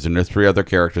 characters, and there's 3 other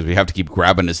characters. We have to keep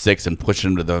grabbing the sticks and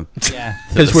pushing them to the. Yeah,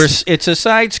 because it's a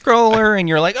side scroller, and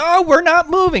you're like, oh, we're not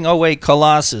moving. Oh wait,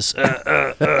 Colossus.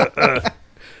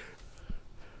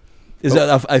 Is that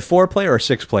a 4-player or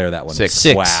 6-player, that one? 6.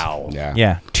 Wow. Yeah.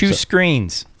 Yeah, 2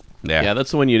 screens. Yeah, that's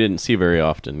the one you didn't see very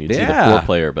often. You'd see the Yeah.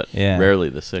 4-player, but Yeah. rarely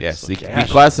the 6. Yes, the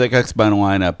classic X-Men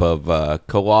lineup of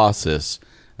Colossus,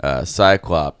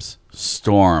 Cyclops,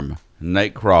 Storm,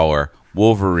 Nightcrawler,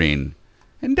 Wolverine,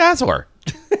 and Dazzler.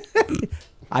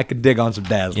 I could dig on some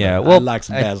Dazzler. Yeah, I well, like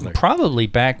some Dazzler. Probably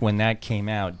back when that came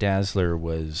out, Dazzler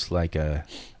was like a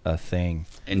thing.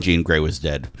 And Jean Grey was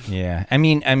dead. Yeah, I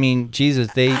mean, Jesus,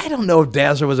 I don't know if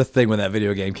Dazzler was a thing when that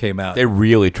video game came out. They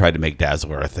really tried to make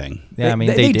Dazzler a thing. Yeah, I mean,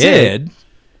 they did.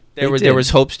 They There did. was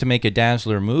hopes to make a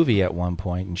Dazzler movie at one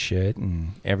point and shit,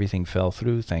 and everything fell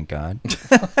through. Thank God.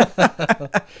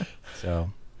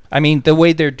 So, I mean, the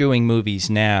way they're doing movies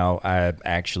now,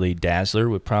 actually, Dazzler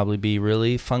would probably be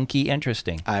really funky,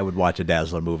 interesting. I would watch a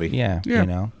Dazzler movie. Yeah. You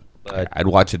know. But I'd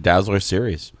watch a Dazzler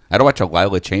series. I'd watch a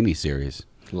Lila Cheney series.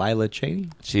 Lila Cheney?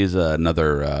 She's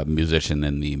another musician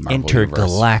in the Marvel universe.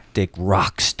 intergalactic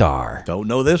rock star. Don't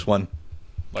know this one.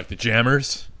 Like the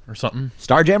Jammers or something.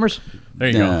 Starjammers? There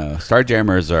you go. No,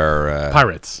 Starjammers are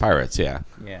Pirates. Pirates, yeah.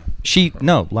 Yeah.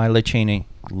 Lila Cheney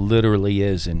literally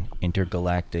is an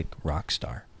intergalactic rock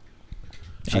star.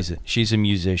 She's a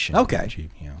musician. Okay.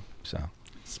 So.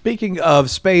 Speaking of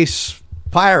space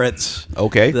pirates,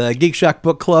 Okay. the Geek Shock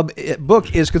Book Club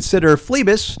book is considered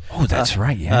Phoebus. Oh, that's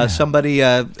right. Yeah. Somebody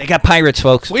they got pirates,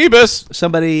 folks. Phoebus!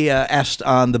 somebody asked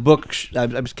on the book. I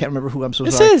just can't remember who I'm so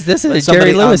This sorry. is But a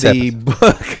somebody Jerry Lewis on the episode.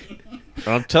 book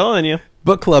I'm telling you.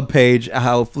 book club page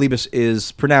how Phoebus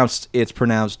is pronounced. It's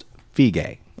pronounced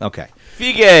Fige. Okay,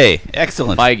 Fige!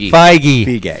 Excellent. Feige. Feige.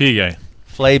 Fige. Fige.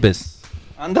 Flabus.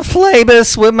 On the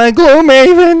Flabus with my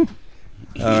Gloomhaven.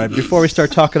 All right. Before we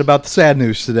start talking about the sad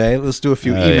news today, let's do a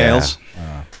few emails.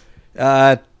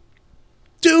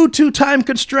 Due to time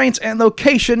constraints and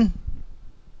location,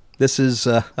 this is.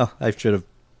 I should have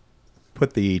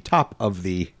put the top of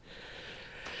the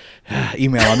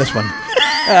email on this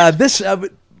one.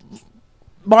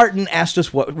 Martin asked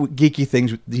us what geeky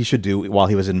things he should do while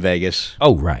he was in Vegas,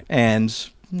 Oh, right. and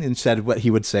said what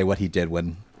he would say, what he did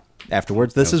when.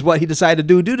 Afterwards, this is what he decided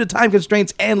to do. Due to time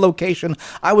constraints and location,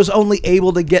 I was only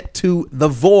able to get to The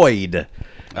Void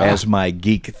as my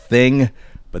geek thing,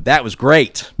 but that was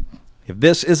great. If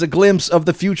this is a glimpse of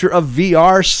the future of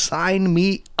VR, sign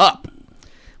me up.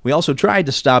 We also tried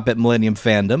to stop at Millennium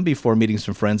Fandom before meeting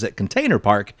some friends at Container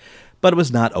Park, but it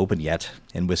was not open yet.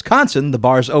 In Wisconsin, the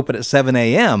bars open at 7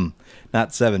 a.m.,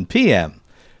 not 7 p.m.,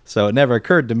 so it never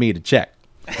occurred to me to check.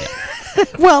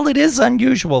 Well, it is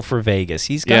unusual for Vegas.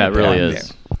 He's got Yeah, a it really point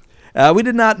is.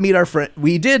 there.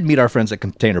 We did meet our friends at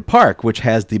Container Park, which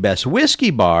has the best whiskey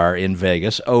bar in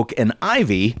Vegas, Oak and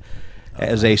Ivy.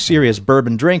 As a serious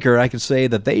bourbon drinker, I can say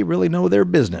that they really know their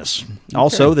business.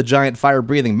 Also, the giant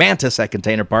fire-breathing mantis at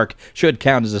Container Park should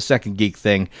count as a second geek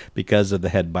thing because of the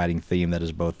head-biting theme that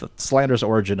is both the slanderous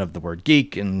origin of the word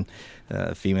geek and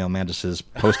female mantis's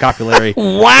post-copulary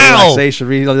Wow! relaxation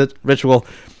ritual.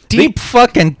 Deep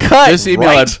fucking cut.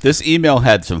 This email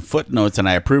had some footnotes, and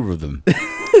I approve of them.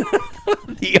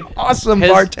 The awesome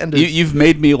bartenders. You've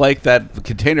made me like that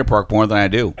Container Park more than I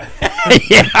do.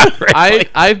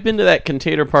 I've been to that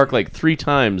container park like 3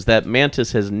 times. That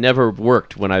mantis has never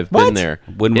worked when I've been there.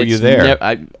 When were you there?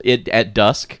 At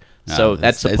dusk. So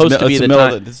that's it's supposed to be the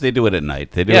time. They do it at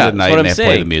night. They do Yeah, it at that's night what and I'm they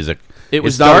play the saying. music. It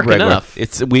was It's not dark regular. enough.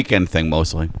 It's a weekend thing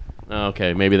mostly.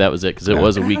 Okay, maybe that was it because it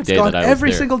was a I've weekday gone that I was every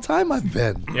there. single time I've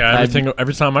been. Yeah,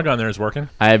 every time I got in there, it's working.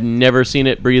 I have never seen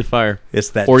it breathe fire. It's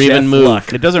that or even Jeff move.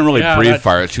 Luck. It doesn't really Yeah, breathe that's-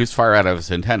 fire. It shoots fire out of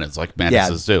its antennas like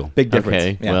mantises do. Big difference.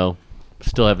 Okay, Yeah. well,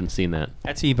 still haven't seen that.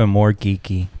 That's even more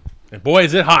geeky. And boy,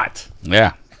 is it hot.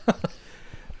 Yeah.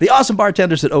 The awesome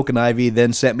bartenders at Oak and Ivy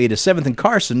then sent me to 7th and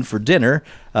Carson for dinner,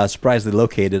 surprisingly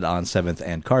located on 7th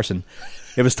and Carson.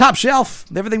 It was top shelf.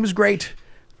 Everything was great.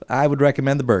 I would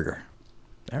recommend the burger.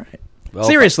 All right. Well,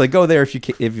 Seriously, go there if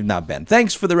you've not been.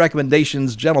 Thanks for the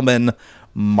recommendations, gentlemen.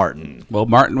 Martin. Well,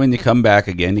 Martin, when you come back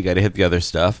again, you got to hit the other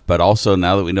stuff. But also,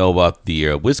 now that we know about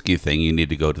the whiskey thing, you need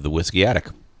to go to the Whiskey Attic,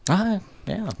 Yeah.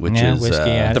 which Yeah, is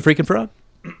Whiskey Attic. The Freaking Frog?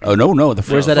 Oh no, the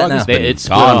Where's that at Frog has now? been It's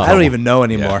gone. gone. I don't even know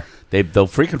anymore. The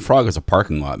Freaking Frog is a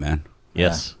parking lot, man.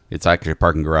 Yes. It's actually a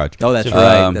parking garage. Oh, that's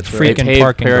right. That's right. Freaking They paved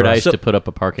parking Paradise garage. to put up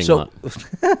a parking So, lot.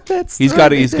 that's He's right,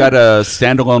 got a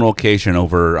standalone location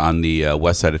over on the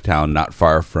west side of town, not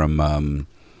far from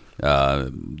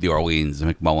the Orleans,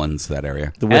 McMullins, that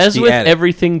area. the As Whiskey with Attic.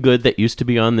 everything good that used to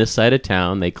be on this side of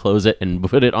town, they close it and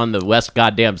put it on the west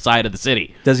goddamn side of the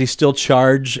city. Does he still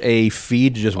charge a fee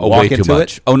to just Oh, walk way too into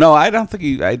much. it? Oh no, I don't think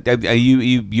you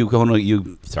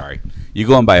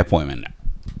go in by appointment.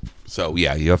 So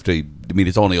yeah, you have to. I mean,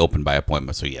 it's only open by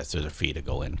appointment. So yes, there's a fee to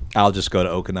go in. I'll just go to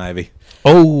Oak and Ivy.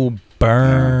 Oh,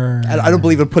 burn. I don't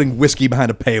believe in putting whiskey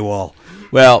behind a paywall,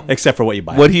 Well, except for what you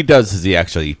buy. what he does is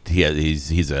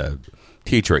he's a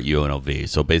teacher at UNLV.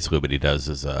 So basically, what he does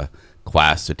is a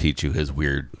class to teach you his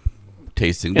weird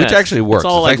tasting, which Yeah, actually works. It's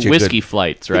all like actually whiskey good.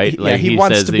 flights, right? Yeah, Like he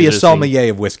wants says to be these a are things-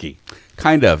 sommelier of whiskey.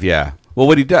 Kind of, yeah. Well,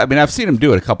 what he does, I mean, I've seen him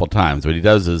do it a couple times. What he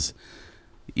does is,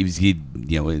 it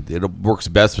works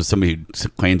best with somebody who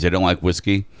claims they don't like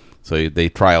whiskey. So they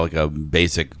try like a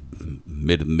basic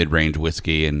mid-range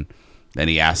whiskey, and then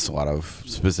he asks a lot of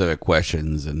specific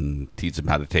questions and teaches them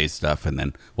how to taste stuff, and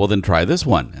then try this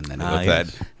one, and then he goes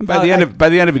yes. that. And by the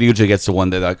end of it, he usually gets to one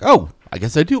that like, oh, I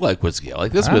guess I do like whiskey. I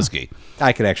like this whiskey.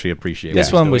 I could actually appreciate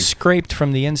This what one he's was doing. scraped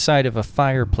from the inside of a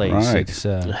fireplace. Right. It's,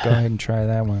 go ahead and try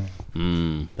that one.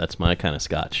 That's my kind of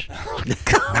scotch. I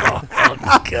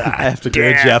have to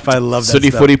agree, Jeff. I love that Sooty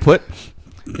stuff. footy put.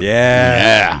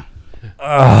 Yeah.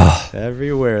 Yeah.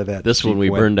 Everywhere that This one sheep we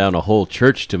went. burned down a whole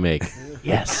church to make.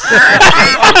 Yes.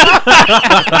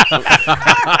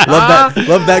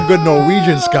 Love that good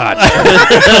Norwegian scotch.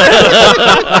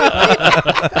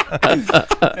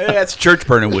 Hey, that's church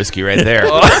burning whiskey right there.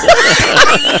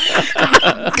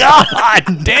 God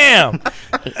damn!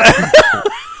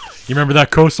 You remember that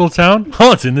coastal town?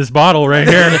 Oh, it's in this bottle right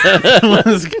here.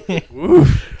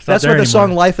 That's what the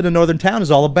song "Life in a Northern Town"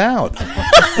 is all about.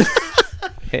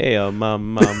 Hey,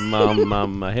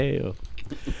 mama, hey.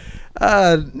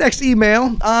 Next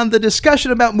email on the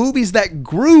discussion about movies that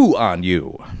grew on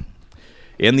you.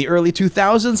 In the early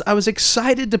 2000s, I was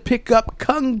excited to pick up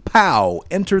Kung Pao,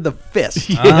 Enter the Fist.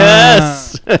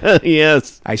 Yes.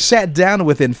 Yes. I sat down and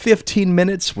within 15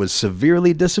 minutes was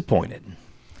severely disappointed.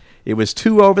 It was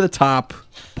too over the top,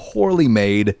 poorly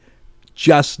made,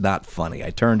 just not funny.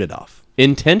 I turned it off.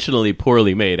 Intentionally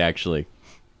poorly made, actually.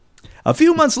 A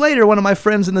few months later, one of my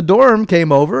friends in the dorm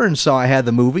came over and saw I had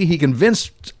the movie. He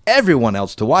convinced everyone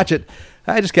else to watch it.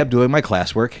 I just kept doing my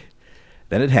classwork.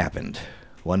 Then it happened.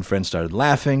 One friend started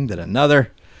laughing, then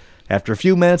another. After a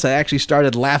few minutes, I actually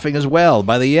started laughing as well.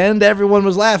 By the end, everyone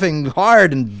was laughing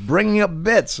hard and bringing up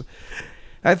bits.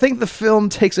 I think the film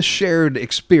takes a shared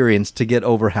experience to get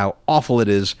over how awful it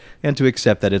is and to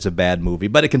accept that it's a bad movie,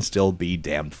 but it can still be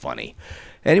damned funny.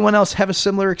 Anyone else have a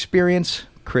similar experience?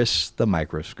 Chris the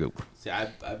Microscope. See, I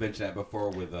mentioned that before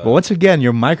with. Well, once again,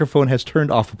 your microphone has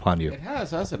turned off upon you. It has,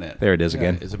 hasn't it? There it is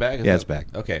again. Is it back? Yeah, it's back.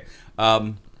 Okay.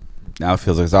 Now it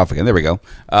feels like it's off again. There we go.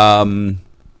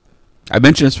 I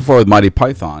mentioned this before with Monty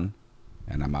Python,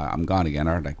 and I'm gone again,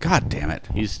 aren't I? God damn it!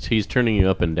 He's turning you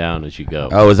up and down as you go.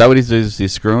 Oh, is that what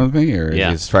he's screwing with me, or Yeah.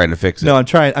 he's trying to fix it? No, I'm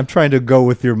trying to go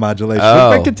with your modulation.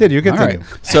 Oh, But continue. all right.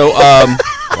 So, wow,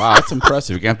 that's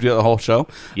impressive. You have to do the whole show.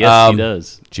 Yes, he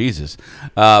does. Jesus,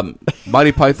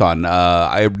 Monty Python.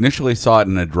 I initially saw it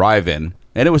in a drive-in,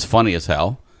 and it was funny as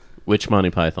hell. Which Monty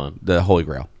Python? The Holy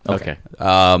Grail. Okay.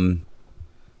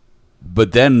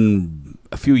 But then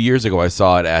a few years ago, I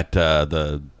saw it at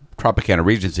the Tropicana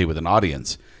Regency with an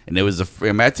audience, and it was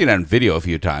I'd seen it on video a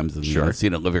few times, and I'd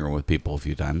seen it in the living room with people a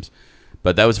few times,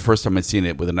 but that was the first time I'd seen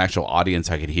it with an actual audience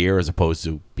I could hear, as opposed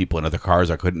to people in other cars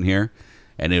I couldn't hear.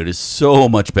 and it is so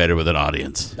much better with an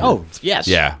audience. Oh, yes.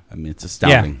 Yeah, I mean it's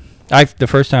astounding. The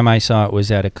first time I saw it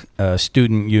was at a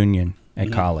student union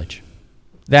at college.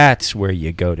 That's where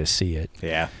you go to see it.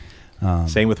 Yeah.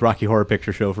 Same with Rocky Horror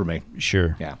Picture Show for me.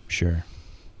 Sure. Yeah. Sure.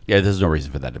 Yeah, there's no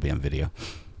reason for that to be on video.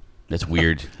 That's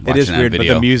weird. It is watching that weird, but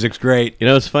video. the music's great. You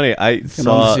know, it's funny. I on the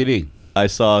saw CD. I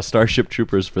saw Starship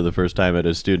Troopers for the first time at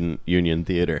a student union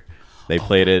theater. They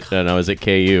played it, and I was at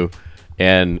KU,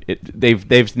 and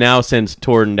they've now since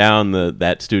torn down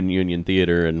that student union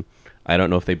theater, and I don't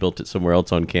know if they built it somewhere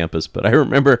else on campus. But I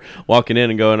remember walking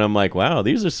in and going, I'm like, wow,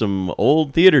 these are some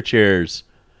old theater chairs.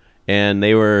 And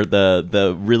they were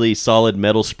the really solid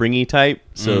metal springy type,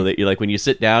 so that you like when you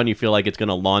sit down, you feel like it's going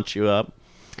to launch you up.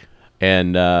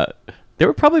 And there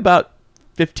were probably about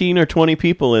 15 or 20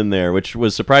 people in there, which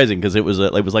was surprising because it was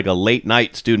like a late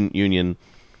night student union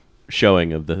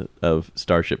showing of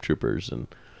Starship Troopers, and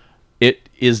it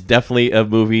is definitely a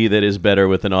movie that is better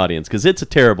with an audience because it's a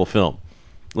terrible film.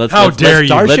 How dare you?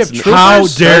 Starship Troopers? How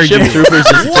dare Starship you? Troopers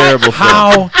is a terrible film.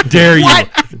 How dare you?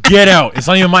 Get out! It's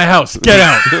not even my house. Get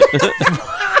out!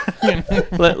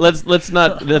 Let's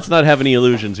not have any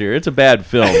illusions here. It's a bad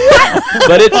film,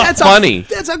 but it's funny.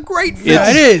 That's a great film. It's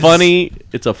it is. funny.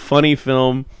 It's a funny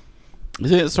film.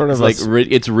 Isn't it sort of It's like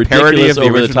it's parody ridiculous of the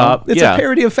over the original? top. It's yeah. a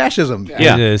parody of fascism.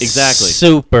 Yeah, It is exactly.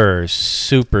 Super,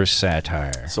 super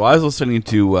satire. So I was listening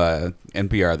to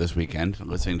NPR this weekend,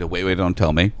 listening to Wait, Don't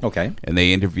Tell Me. Okay. And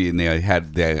they interviewed, and they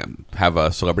have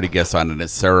a celebrity guest on, and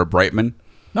it's Sarah Brightman.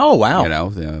 Oh, wow. You know,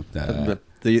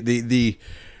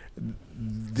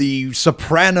 The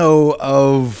soprano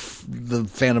of the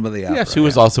Phantom of the Opera. yes, who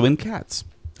was also in Cats.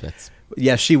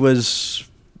 Yeah, she was.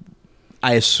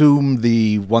 I assume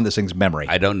the one that sings "Memory."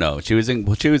 I don't know. She was in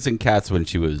Cats when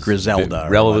she was Griselda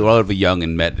or relatively young,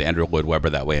 and met Andrew Lloyd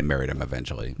Webber that way and married him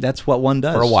eventually That's what one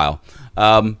does for a while.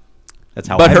 That's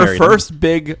how. But I her married him. first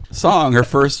big song, her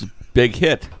first big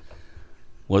hit,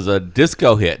 was a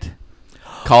disco hit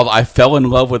called "I Fell in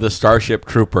Love with a Starship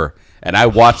Trooper," and I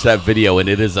watched that video, and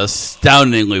it is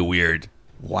astoundingly weird.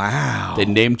 Wow. They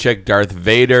name check Darth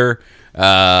Vader. It's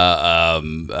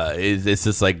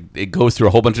just like it goes through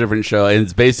a whole bunch of different shows, and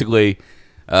it's basically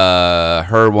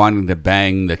her wanting to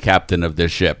bang the captain of the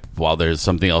ship while there's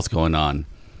something else going on.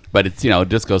 But it's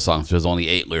disco songs. There's only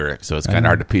 8 lyrics, so it's kind of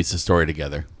hard to piece the story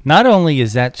together. Not only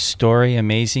is that story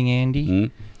amazing,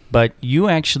 Andy, but you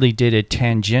actually did a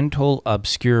tangential,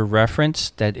 obscure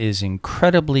reference that is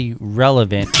incredibly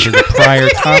relevant to the prior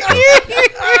topic.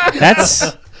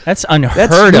 That's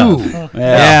unheard of.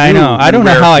 Yeah, I know. I don't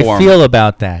know how I feel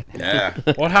about that.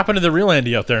 What happened to the real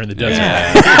Andy out there in the desert?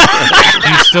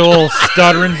 He's still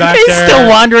stuttering back He's there. still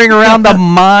wandering around the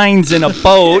mines in a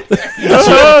boat. Two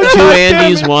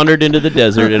Andys wandered into the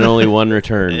desert and only one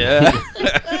returned.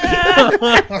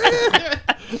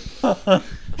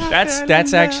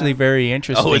 That's actually very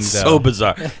interesting. Oh, it's though. so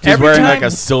bizarre. She's Every wearing like time-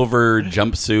 a silver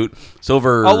jumpsuit,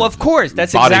 silver. Oh, of course.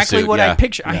 That's exactly bodysuit, what I yeah.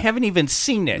 picture. I haven't even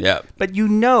seen it. Yeah. But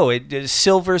it is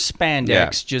silver spandex Yeah.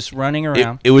 just running It,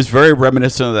 around. it was very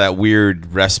reminiscent of that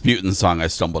weird Rasputin song I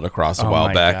stumbled across a while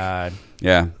my back. God.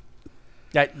 Yeah,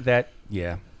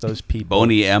 Those people.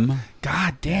 Boney M.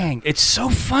 God dang. It's so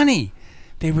funny.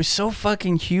 They were so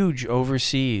fucking huge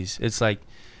overseas. It's like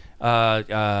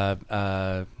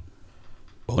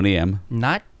Boney M.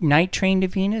 not Night Train to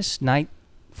Venus, Night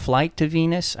Flight to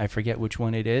Venus. I forget which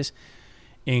one it is.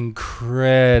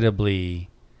 Incredibly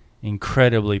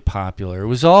popular. It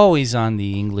was always on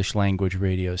the English language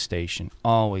radio station,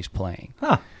 always playing.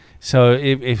 Huh. So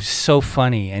it's so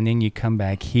funny. And then you come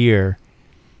back here,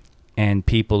 and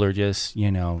people are just,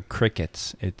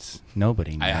 crickets. It's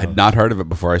nobody knows. I had not heard of it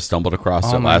before I stumbled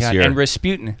across it my last God. year. And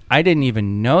Rasputin, I didn't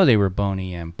even know they were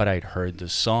Boney M, but I'd heard the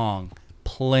song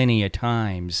plenty of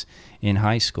times in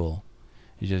high school.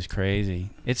 It's just crazy.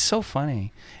 It's so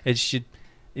funny. There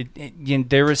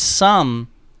is some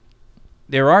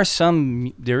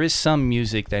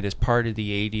music that is part of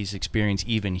the 80s experience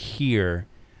even here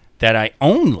that I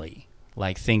only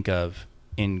think of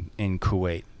in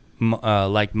Kuwait.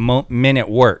 Men at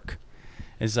Work.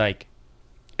 It's like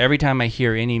every time I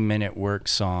hear any Men at Work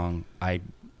song,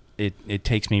 it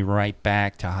takes me right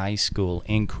back to high school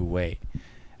in Kuwait.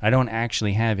 I don't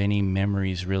actually have any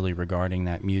memories really regarding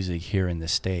that music here in the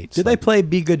States. Did they play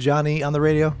 "Be Good Johnny" on the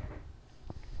radio?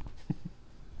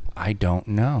 I don't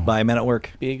know. By Men at Work.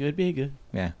 Be good, be good.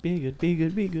 Yeah. Be good, be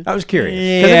good, be good. I was curious. 'Cause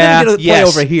they didn't get to play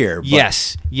over here. But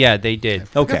Yes. Yeah, they did.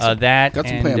 Okay. That Got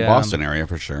some and, play in Boston area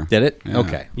for sure. Did it? Yeah.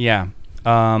 Okay. Yeah.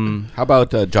 How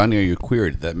about Johnny, Are You Queer?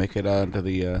 Did that make it to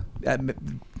the?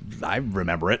 I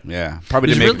remember it. Yeah,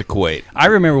 probably Is didn't make it it to Kuwait. I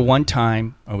remember one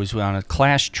time I was on a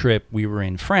class trip. We were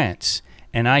in France,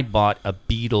 and I bought a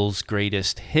Beatles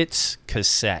Greatest Hits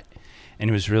cassette. And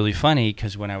it was really funny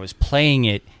because when I was playing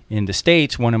it in the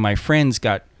States, one of my friends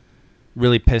got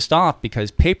really pissed off because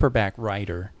Paperback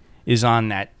Writer is on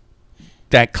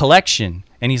that collection.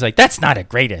 And he's like, that's not a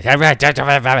greatest.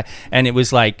 And it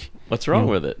was like... What's wrong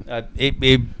with it?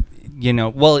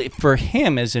 Well, for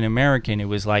him as an American, it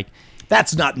was like...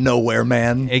 That's not Nowhere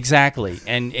Man. Exactly.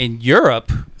 And in Europe,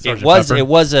 Sgt. it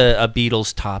was Pepper. a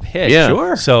Beatles top hit. Yeah.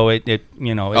 Sure. So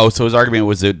So his argument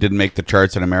was it didn't make the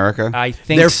charts in America? I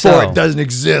think Therefore, so. it doesn't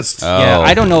exist. Yeah, Oh.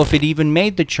 I don't know if it even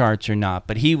made the charts or not,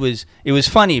 but it was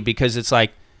funny because it's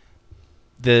like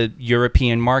the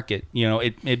European market,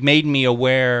 it made me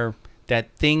aware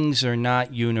that things are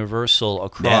not universal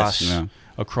across Yes. Yeah.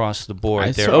 across the board.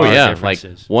 I There see. Oh are yeah,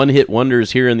 differences. like one-hit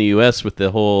wonders here in the U.S. with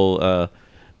the whole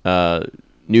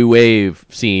new wave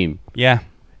scene Yeah.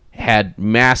 had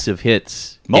massive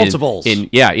hits. Multiples. in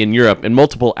Europe, and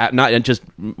multiple, not just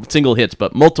single hits,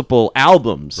 but multiple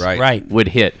albums. Right. would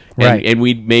hit, Right. and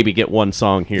we'd maybe get one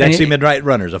song here. Taxi Midnight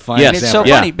Runners, a fine Yes. And it's example. so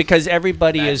Yeah. funny because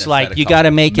everybody Madness is like, had a you couple. got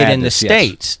to make it in the Madness, yes.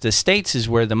 States. The States is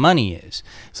where the money is.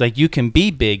 It's like you can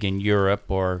be big in Europe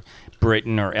or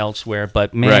Britain or elsewhere,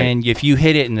 but man, Right. if you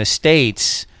hit it in the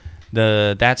States,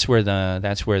 that's where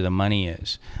the money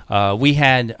is. We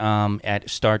had at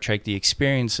Star Trek: The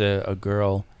Experience a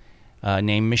girl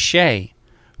named Michelle,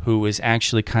 who was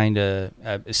actually kind of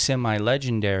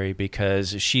semi-legendary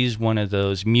because she's one of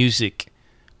those music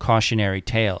cautionary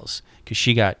tales because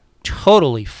she got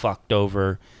totally fucked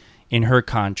over in her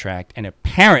contract, and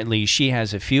apparently she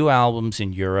has a few albums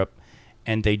in Europe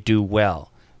and they do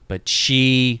well, but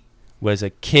she was a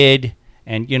kid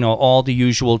and all the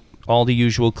usual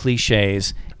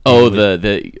cliches. Oh, And would-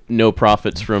 the no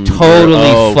profits from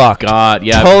totally fucked. God,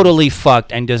 yeah. Totally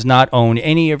fucked, and does not own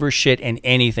any of her shit and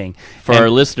anything. For And- our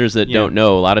listeners that yeah. don't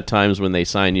know, a lot of times when they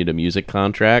sign you to music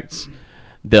contracts,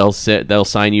 they'll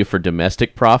sign you for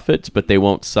domestic profits, but they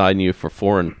won't sign you for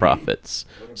foreign profits.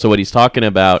 So what he's talking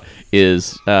about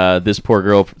is this poor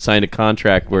girl signed a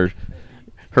contract where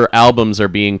her albums are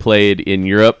being played in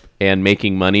Europe and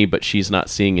making money, but she's not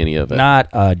seeing any of it. Not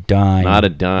a dime. Not a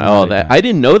dime. Not Oh, a that dime. I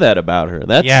didn't know that about her.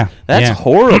 That's Yeah, yeah.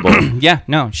 horrible. Yeah,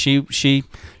 no, she's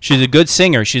a good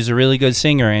singer. She's a really good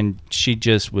singer, and she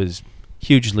just was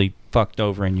hugely fucked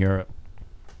over in Europe.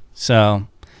 So,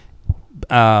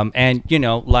 and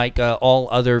like all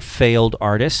other failed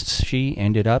artists, she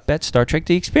ended up at Star Trek: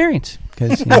 The Experience.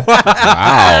 Because Wow.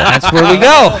 that's where we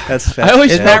go. That's I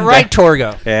always Isn't that right,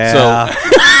 Torgo? Yeah.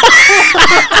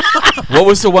 What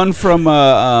was the one from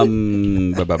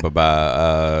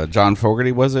John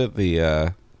Fogerty? Was it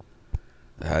the?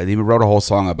 He wrote a whole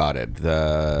song about it.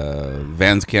 The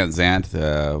Vans Can't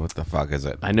Zant. What the fuck is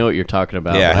it? I know what you're talking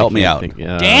about. Yeah, but I help me can't out. think-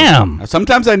 Damn.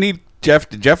 Sometimes I need Jeff.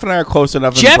 Jeff and I are close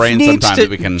enough in the Jeff brain needs sometimes to. that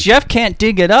we can. Jeff can't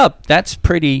dig it up. That's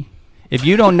pretty. If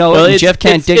you don't know Well, it, and it's, Jeff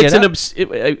can't it's, dig it's it an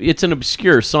up. it's an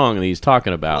obscure song that he's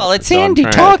talking about. Well, it's So I'm Andy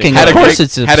trying to talking. think had Of a course great,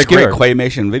 it's had a great obscure.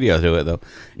 claymation video to it though.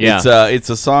 Yeah. It's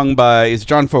a song by it's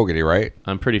John Fogerty, right?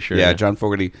 I'm pretty sure. Yeah, John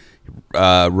Fogerty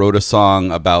wrote a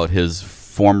song about his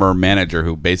former manager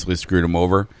who basically screwed him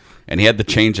over, and he had to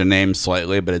change the name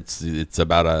slightly, but it's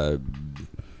about a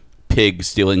pig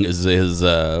stealing his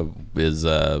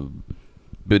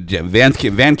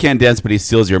Van can't dance, but he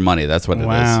steals your money. That's what it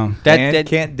Wow, is. Man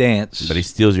can't dance, But he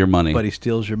steals your money. but he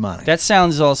steals your money. that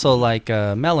sounds also like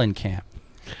Mellencamp.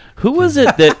 Who was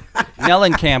it that?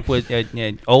 Mellencamp was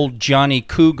old Johnny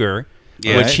Cougar,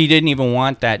 Yeah. which he didn't even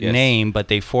want that Yes. name, but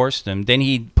they forced him. Then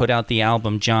he put out the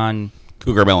album John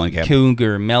Cougar Mellencamp.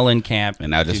 Cougar Mellencamp, And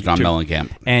now just John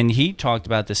Mellencamp. And he talked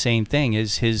about the same thing: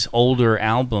 is his older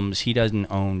albums he doesn't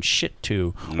own shit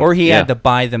to, or he Yeah. had to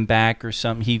buy them back or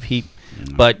something. He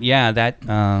but yeah, that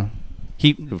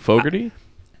he Fogerty?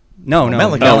 no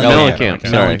Mellencamp.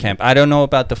 Sorry. Mellencamp. I don't know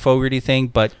about the Fogerty thing,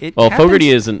 but it. Well, happens Fogerty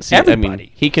to isn't. See, I everybody. mean,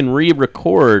 he can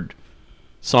re-record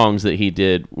songs that he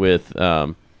did with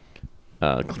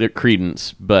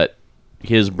Creedence, but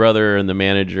his brother and the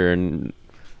manager and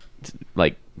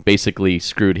like basically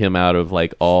screwed him out of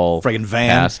like all Friggin' Van.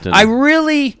 past and I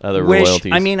really other wish.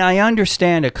 royalties. I mean, I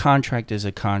understand a contract is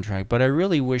a contract, but I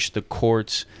really wish the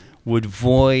courts would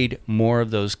void more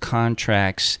of those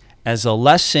contracts as a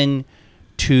lesson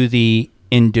to the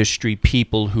industry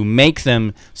people who make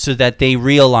them, so that they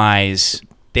realize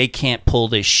they can't pull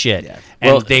this shit,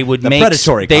 and Well, they would the make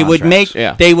predatory they would make contracts.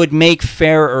 Yeah. they would make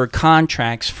fairer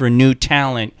contracts for new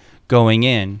talent going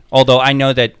in. Although I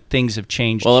know that things have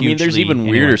changed. Well, I mean, there's hugely even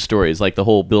anyway. weirder stories, like the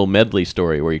whole Bill Medley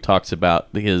story, where he talks about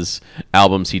his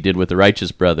albums he did with the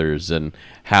Righteous Brothers and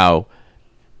how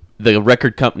the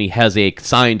record company has a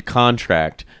signed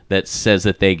contract that says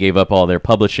that they gave up all their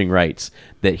publishing rights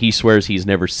that he swears he's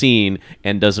never seen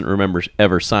and doesn't remember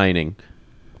ever signing.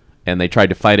 And they tried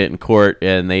to fight it in court,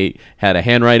 and they had a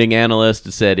handwriting analyst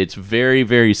that said it's very,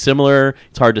 very similar.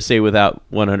 It's hard to say without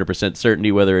 100%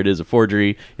 certainty whether it is a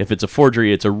forgery. If it's a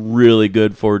forgery, it's a really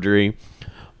good forgery.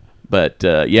 But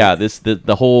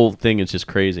the whole thing is just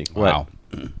crazy. Wow.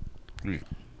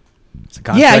 It's a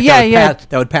contract Yeah.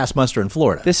 that would pass muster in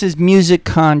Florida. This is music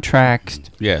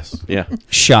contract Yes. Yeah.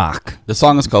 shock. The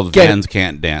song is called Get it. Vans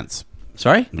Can't Dance.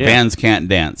 Sorry? Vans Can't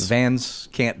Dance. Vans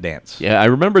Can't Dance. Yeah, I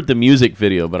remembered the music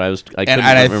video, but I couldn't And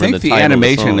I remember think the title of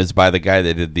animation song. is by the guy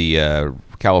that did the California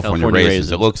California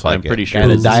Raisins. It looks like I'm pretty it. sure Guy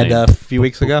that it's the died same. a few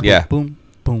weeks ago. Yeah. Boom,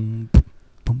 boom,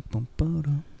 boom, boom,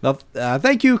 boom. Well,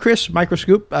 thank you, Chris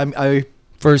Microscoop. I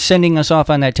For sending us off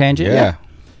on that tangent. Yeah.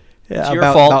 your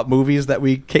about, fault. about movies that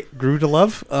we grew to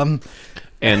love. And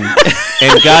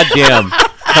goddamn,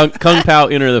 Kung Pao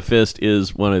Enter the Fist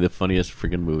is one of the funniest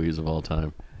freaking movies of all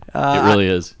time. It really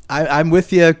is. I'm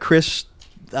with you, Chris.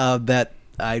 That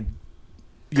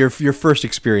your first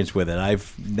experience with it,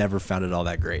 I've never found it all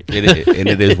that great.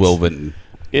 It is Will Vinton.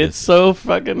 It's so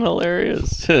fucking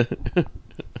hilarious.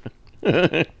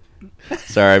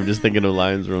 Sorry, I'm just thinking of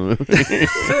lines from the movie.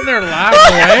 Sitting there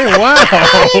laughing away. Wow.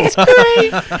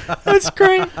 That's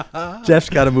great. Jeff's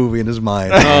got a movie in his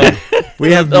mind.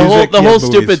 We have the music, whole he has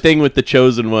movies. stupid thing with the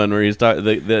Chosen One, where he's talking,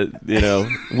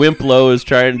 Wimp Lo is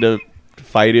trying to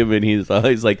fight him, and he's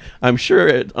like, "I'm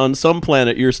sure on some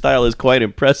planet your style is quite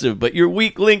impressive, but your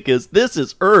weak link is this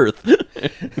is Earth."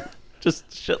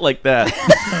 Just shit like that.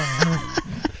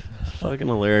 Fucking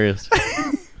hilarious.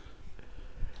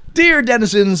 Dear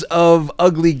denizens of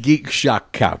Ugly Geek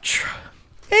Shock Couch,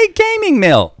 Hey, Gaming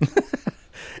Mill.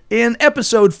 in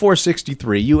episode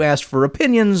 463, you asked for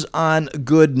opinions on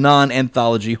good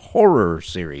non-anthology horror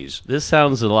series. This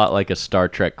sounds a lot like a Star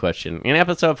Trek question. In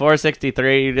episode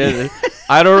 463,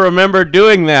 I don't remember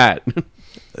doing that.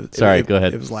 Sorry, go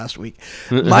ahead. It was last week.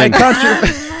 My Yeah,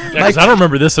 'cause I don't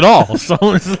remember this at all. So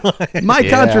it's like, My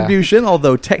contribution,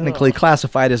 although technically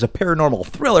classified as a paranormal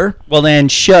thriller, Well, then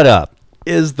shut up.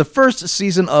 is the first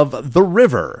season of The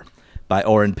River by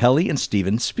Oren Peli and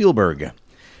Steven Spielberg.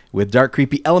 With dark,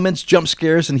 creepy elements, jump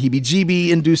scares, and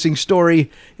heebie-jeebie-inducing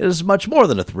story, it is much more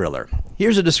than a thriller.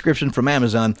 Here's a description from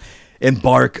Amazon.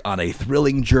 Embark on a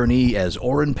thrilling journey as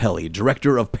Oren Peli,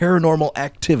 director of Paranormal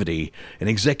Activity, and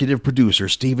executive producer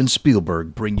Steven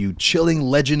Spielberg bring you chilling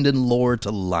legend and lore to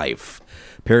life.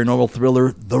 Paranormal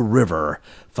thriller The River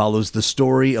follows the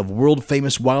story of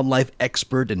world-famous wildlife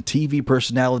expert and TV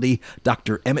personality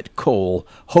Dr. Emmett Cole,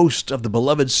 host of the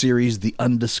beloved series The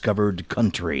Undiscovered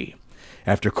Country.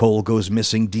 After Cole goes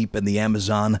missing deep in the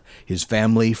Amazon, his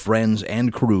family, friends,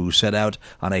 and crew set out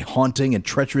on a haunting and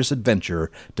treacherous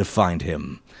adventure to find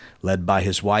him. Led by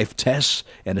his wife Tess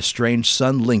and estranged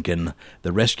son Lincoln,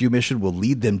 the rescue mission will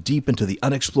lead them deep into the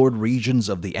unexplored regions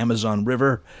of the Amazon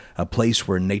River, a place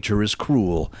where nature is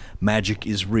cruel, magic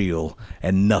is real,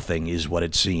 and nothing is what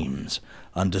it seems.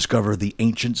 Undiscover the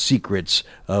ancient secrets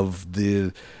of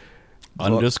the...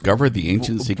 Undiscover the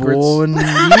ancient secrets.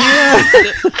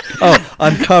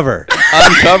 Uncover.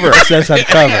 Uncover. It says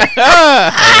uncover.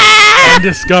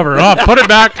 undiscover. Oh, put it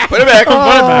back. Put it back. Put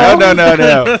it back.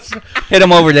 No. Hit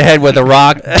him over the head with a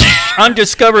rock.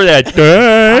 Undiscover that. Do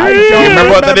you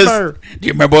remember what that is? Do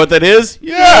you remember what that is?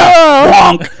 Yeah.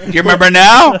 Wonk. Do you remember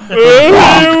now? Of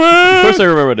course I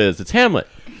remember what it is. It's Hamlet.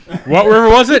 What river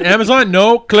was it? Amazon?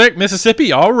 No. Click.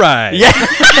 Mississippi. All right. Yeah.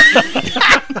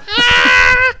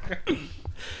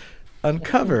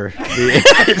 Uncover the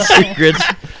ancient secrets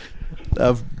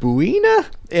of Buena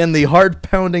in the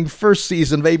heart-pounding first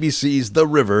season of ABC's The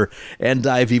River, and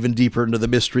dive even deeper into the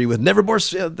mystery with Nevermore.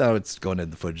 No, it's going in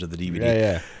the footage of the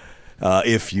DVD.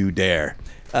 If you dare.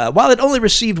 While it only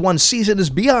received one season,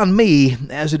 is beyond me,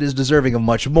 as it is deserving of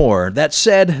much more. That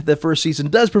said, the first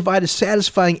season does provide a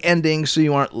satisfying ending, so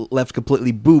you aren't left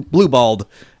completely blue-balled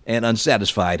and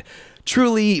unsatisfied.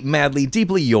 Truly, madly,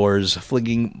 deeply yours,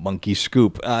 Flinging Monkey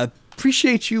Scoop.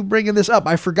 Appreciate you bringing this up.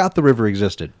 I forgot The River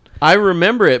existed. I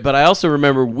remember it, but I also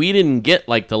remember we didn't get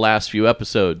like the last few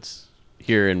episodes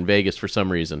here in Vegas for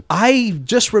some reason. I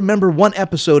just remember one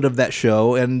episode of that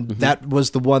show, and that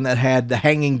was the one that had the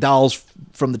hanging dolls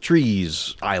from the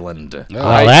trees island. Oh,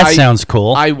 that sounds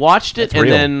cool. I watched it and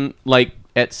real. then, like,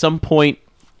 at some point,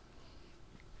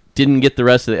 didn't get the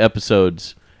rest of the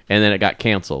episodes, and then it got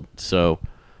canceled. So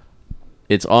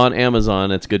it's on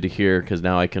Amazon. It's good to hear because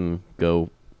now I can go,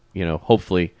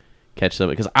 hopefully catch them.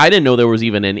 Because I didn't know there was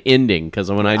even an ending.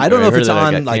 Because when I don't know if heard it's that it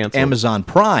on got like canceled. Amazon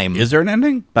Prime, Is there an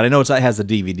ending? but I know it has the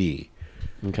DVD.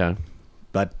 Okay.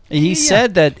 But He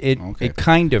said that it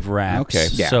kind of wraps, Okay.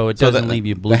 Yeah. so it So doesn't leave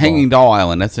you blue. The Hanging Doll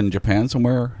Island, that's in Japan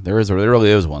somewhere? There really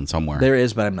is one somewhere. there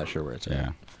is, but I'm not sure where it's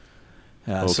at.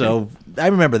 Yeah. So I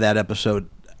remember that episode.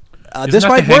 Isn't This that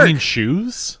might the work. hanging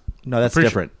shoes? No, that's Pretty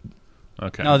different.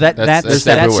 Okay. No, That's that's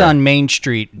everywhere. on Main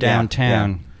Street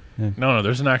downtown. No,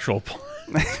 there's an actual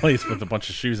place with a bunch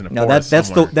of shoes in a No, forest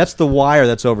somewhere. that's the wire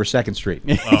that's over 2nd Street.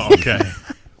 Oh, okay.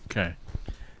 Okay.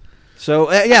 So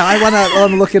I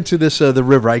want to look into this the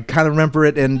river. I kind of remember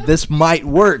it, and this might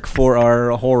work for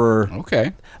our horror.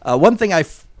 Okay. One thing I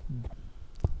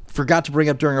forgot to bring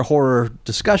up during our horror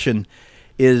discussion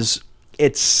is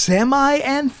it's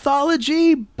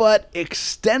semi-anthology, but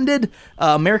extended.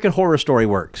 American Horror Story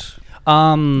works.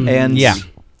 And yeah.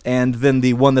 And then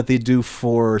the one that they do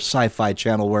for Sci-Fi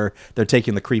Channel where they're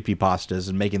taking the creepypastas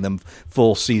and making them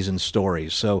full season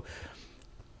stories. So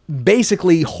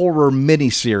basically horror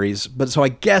miniseries. But so I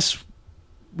guess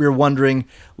we're wondering,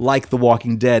 like The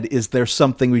Walking Dead, is there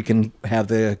something we can have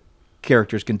the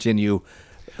characters continue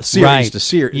series Right. to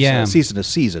series, Yeah. season to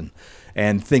season,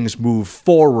 and things move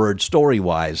forward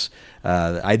story-wise.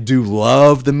 I do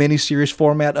love the miniseries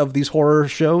format of these horror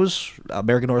shows.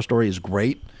 American Horror Story is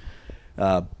great.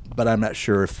 But I'm not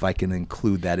sure if I can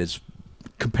include that as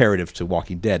comparative to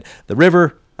Walking Dead. The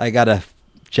River, I got to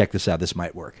check this out. This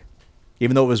might work.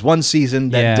 Even though it was one season,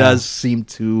 that Yeah. does seem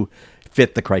to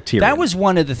fit the criteria. That was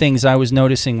one of the things I was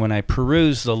noticing when I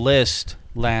perused the list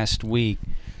last week,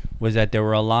 was that there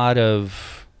were a lot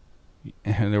of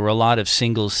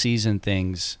single season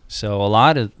things. So a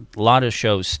lot of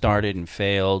shows started and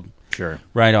failed Sure.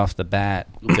 right off the bat.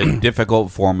 It's a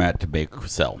difficult format to make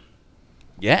sell.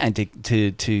 Yeah, and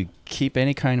to keep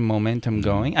any kind of momentum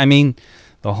going. I mean,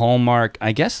 the hallmark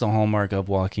of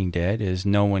Walking Dead is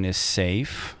no one is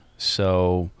safe.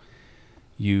 So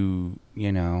you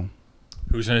know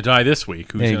Who's going to die this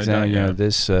week? Who's going to die?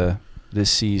 exactly this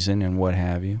season and what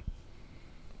have you.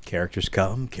 Characters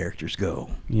come, characters go.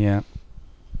 Yeah.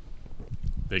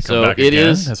 They come So back it again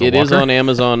is. as a It is walker? on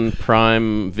Amazon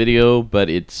Prime Video, but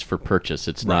it's for purchase.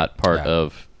 It's not part Yeah.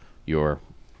 of your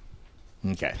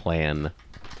Okay. plan.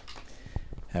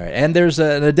 All right. And there's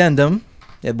an addendum,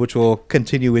 which will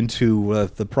continue into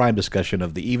the Prime discussion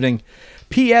of the evening.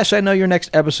 P.S. I know your next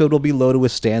episode will be loaded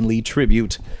with Stan Lee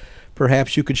tribute.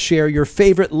 Perhaps you could share your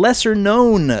favorite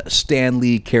lesser-known Stan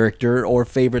Lee character or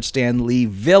favorite Stan Lee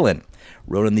villain.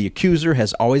 Ronan the Accuser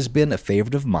has always been a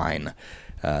favorite of mine.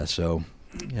 So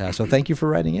thank you for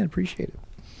writing in. Appreciate it.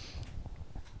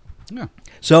 Yeah.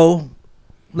 So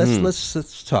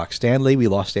let's talk Stan Lee. We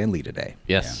lost Stan Lee today.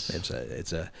 Yes.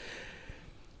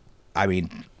 I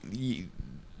mean,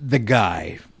 the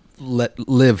guy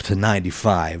lived to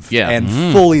 95 Yeah. and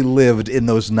fully lived in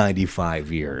those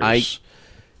 95 years.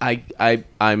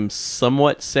 I'm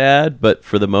somewhat sad, but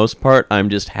for the most part, I'm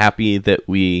just happy that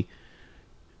we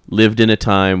lived in a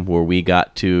time where we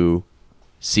got to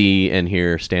see and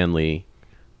hear Stan Lee.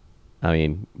 I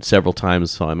mean, several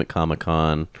times saw him at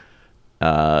Comic-Con.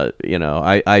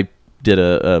 I did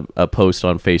a post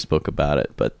on Facebook about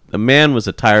it, but the man was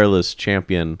a tireless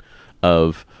champion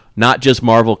of not just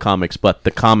Marvel Comics, but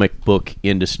the comic book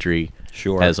industry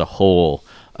as a whole.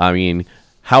 I mean,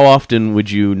 how often would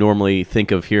you normally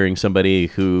think of hearing somebody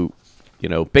who,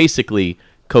 basically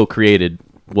co-created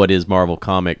what is Marvel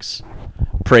Comics,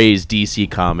 praise DC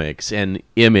Comics and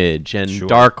Image and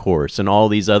Dark Horse and all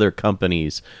these other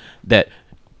companies that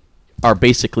are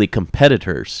basically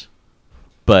competitors,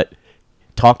 but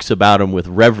talks about them with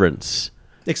reverence.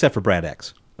 Except for Brad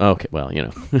X. Okay, well,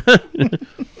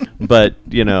 but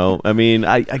I mean,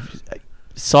 I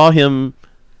saw him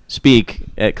speak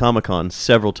at Comic-Con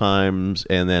several times,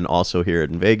 and then also here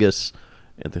in Vegas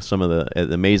at the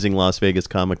amazing Las Vegas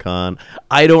Comic-Con.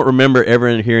 I don't remember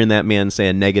ever hearing that man say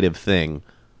a negative thing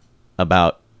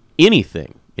about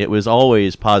anything. It was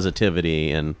always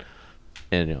positivity, and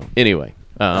anyway.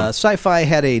 Sci-Fi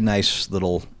had a nice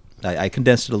little. I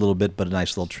condensed it a little bit, but a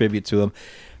nice little tribute to him.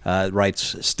 It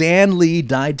writes, Stan Lee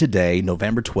died today,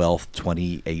 November 12th,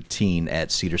 2018,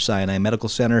 at Cedars-Sinai Medical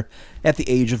Center at the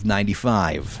age of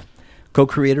 95.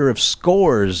 Co-creator of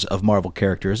scores of Marvel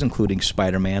characters, including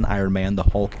Spider-Man, Iron Man, the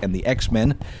Hulk, and the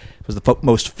X-Men, was the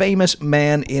most famous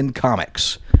man in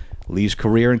comics. Lee's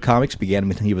career in comics began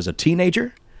when he was a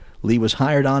teenager. Lee was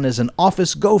hired on as an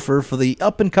office gopher for the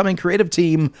up-and-coming creative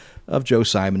team of Joe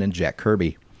Simon and Jack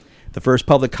Kirby. The first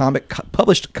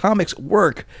published comics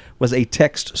work was a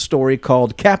text story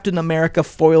called Captain America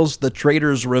Foils the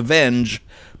Traitor's Revenge,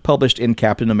 published in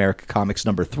Captain America Comics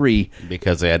number 3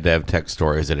 Because they had to have text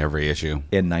stories in every issue.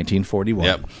 in 1941.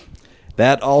 Yep.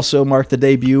 That also marked the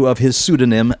debut of his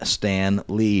pseudonym, Stan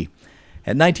Lee.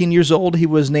 At 19 years old, he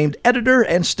was named editor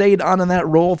and stayed on in that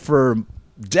role for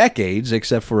decades,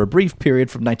 except for a brief period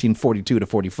from 1942 to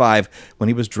 45 when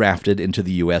he was drafted into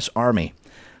the U.S. Army.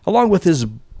 Along with his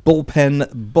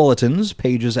bullpen bulletins,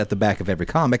 pages at the back of every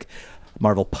comic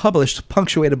Marvel published,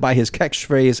 punctuated by his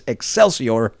catchphrase,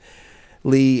 Excelsior,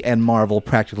 Lee and Marvel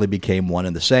practically became one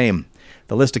and the same.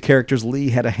 The list of characters Lee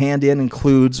had a hand in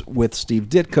includes, with Steve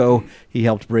Ditko, he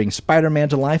helped bring Spider-Man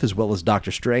to life as well as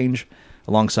Doctor Strange.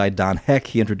 Alongside Don Heck,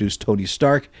 he introduced Tony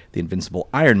Stark, the invincible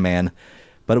Iron Man,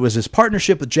 but it was his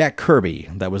partnership with Jack Kirby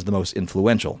that was the most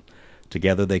influential.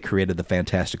 Together, they created the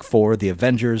Fantastic Four, the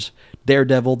Avengers,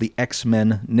 Daredevil, the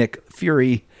X-Men, Nick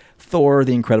Fury, Thor,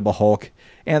 the Incredible Hulk,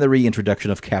 and the reintroduction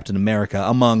of Captain America,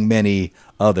 among many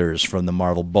others from the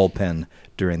Marvel bullpen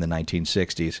during the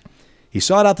 1960s. He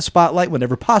sought out the spotlight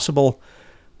whenever possible,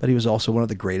 but he was also one of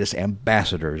the greatest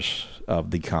ambassadors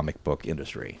of the comic book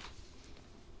industry.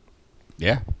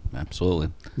 Yeah, absolutely.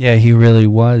 Yeah, he really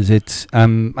was.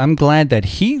 I'm glad that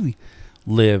he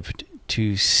lived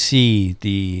to see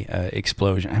the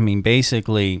explosion. I mean,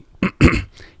 basically,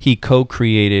 he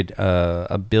co-created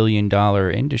a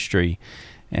billion-dollar industry,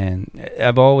 and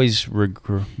I've always,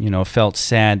 felt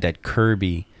sad that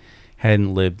Kirby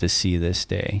hadn't lived to see this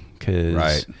day,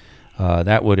 because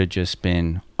that would have just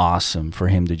been awesome for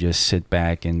him to just sit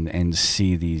back and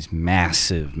see these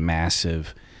massive,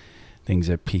 massive things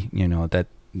that that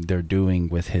they're doing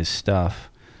with his stuff.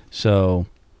 So.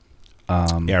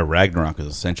 Ragnarok is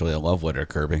essentially a love letter,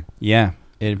 Kirby. Yeah,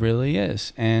 it really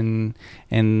is, and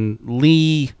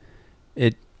Lee,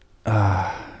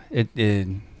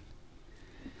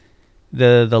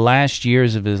 the last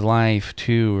years of his life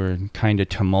too were kind of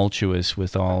tumultuous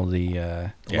with all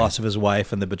the loss of his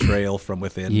wife and the betrayal from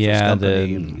within. Yeah,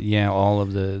 his all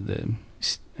of the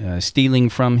stealing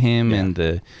from him and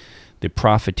the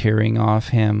profiteering off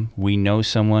him. We know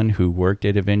someone who worked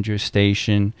at Avengers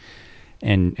Station.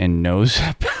 And knows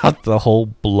about the whole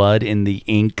blood in the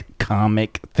ink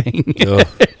comic thing.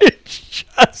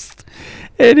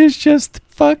 It is just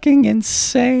fucking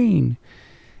insane.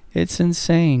 It's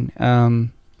insane.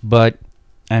 But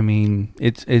I mean,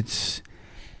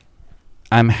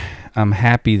 I'm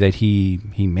happy that he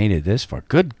made it this far.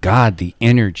 Good God, the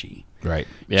energy. Right.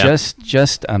 Yeah.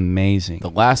 Just amazing.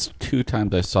 The last two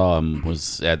times I saw him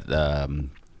was at the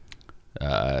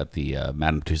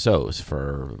Madame Tussauds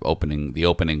for the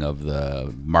opening of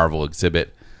the Marvel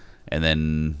exhibit, and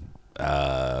then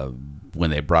when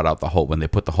they brought out when they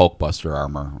put the Hulkbuster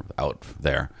armor out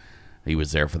there, he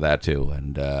was there for that too.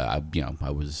 And I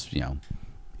was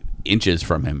inches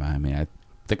from him. I mean, I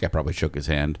think I probably shook his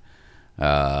hand.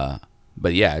 But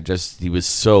yeah, he was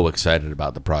so excited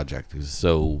about the project. He was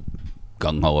so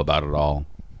gung ho about it all.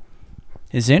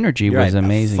 His energy was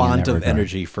amazing. A font in that of regard.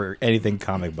 energy for anything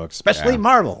comic books, especially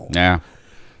Marvel. Yeah.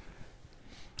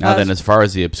 Now then, as far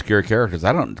as the obscure characters,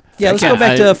 let's go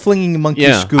back to Flinging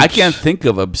Monkey Scoops. I can't think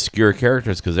of obscure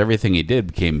characters because everything he did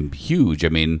became huge. I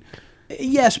mean,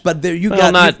 yes, but there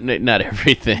not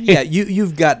everything. Yeah,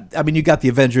 you've got. I mean, you got the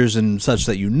Avengers and such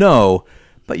that you know,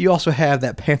 but you also have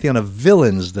that pantheon of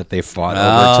villains that they fought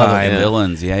over time.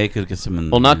 Villains, yeah, you could get some.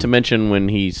 Well, not to mention when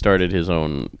he started his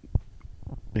own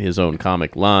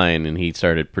comic line, and he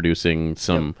started producing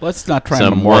some. Let's not try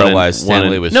to moralize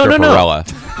Stanley with Stripperella.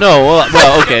 No,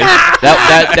 well, okay.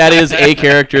 that is a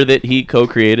character that he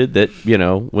co-created that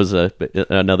was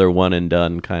another one and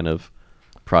done kind of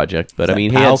project. But I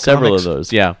mean, he had several of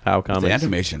those. Yeah, POW Comics. The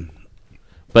animation.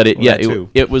 But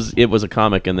it was a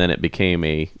comic, and then it became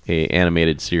a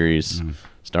animated series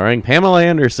starring Pamela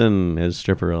Anderson as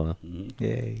Stripperella.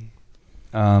 Yay.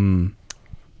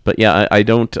 But yeah, I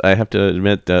have to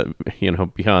admit that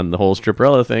beyond the whole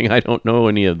Stripperella thing, I don't know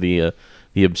any of the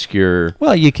obscure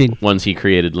ones he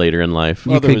created later in life.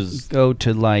 You could go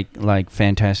to like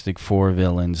Fantastic Four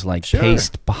villains like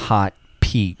Paste Hot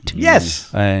Pete,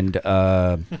 yes, and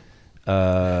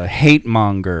Hate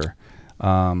Monger,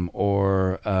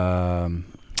 or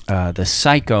the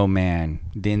Psycho Man.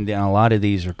 Then a lot of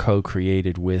these are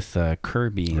co-created with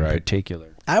Kirby in particular.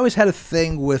 I always had a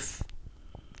thing with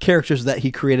characters that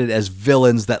he created as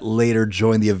villains that later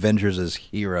joined the Avengers as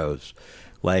heroes,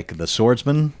 like the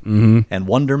Swordsman and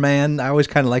Wonder Man. I always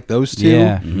kind of like those two.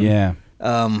 Yeah.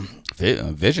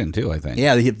 Vision too, I think.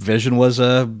 Yeah, Vision was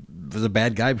a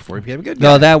bad guy before he became a good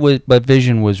guy. No, but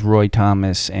Vision was Roy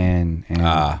Thomas and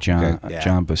John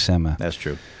Buscema. That's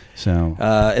true. So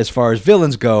as far as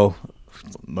villains go,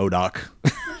 MODOK.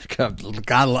 God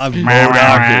love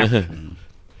MODOK.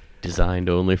 Designed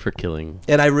only for killing.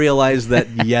 And I realize that,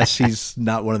 yes, he's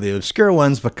not one of the obscure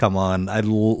ones, but come on, I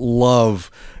love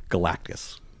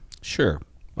Galactus. Sure.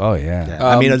 Oh yeah.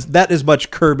 I mean, it's that as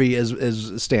much Kirby as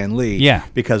Stan Lee. Yeah.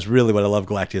 Because really what I love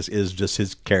Galactus is just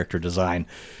his character design.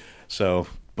 So,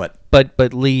 but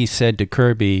But Lee said to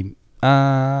Kirby,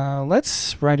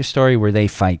 let's write a story where they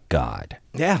fight God.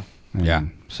 yeah. Yeah.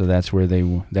 So that's where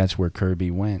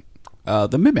Kirby went.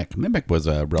 The Mimic. Mimic was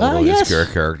a relatively yes. obscure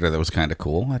character that was kind of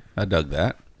cool. I dug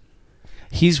that.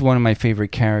 He's one of my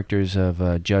favorite characters of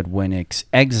Judd Winnick's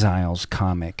Exiles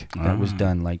comic that was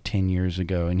done like 10 years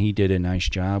ago, and he did a nice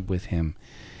job with him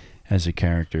as a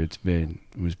character. It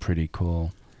was pretty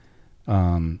cool.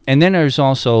 And then there's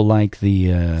also like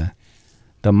the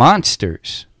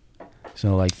monsters.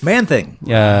 So like Man-Thing.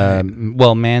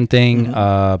 Man-Thing,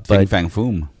 but Fin Fang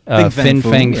Foom. Fin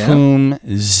Fang Foom,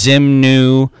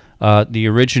 Zimnu, the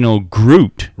original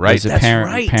Groot, Right. was That's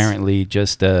right. apparently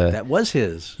just That was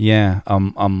his.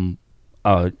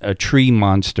 a tree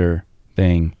monster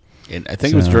thing. And I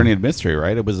think it was Journey of Mystery,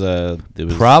 right? It was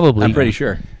Probably. I'm pretty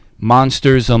sure.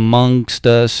 Monsters Amongst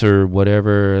Us or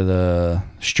whatever, the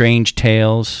Strange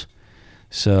Tales.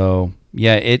 So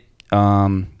yeah,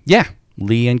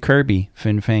 Lee and Kirby,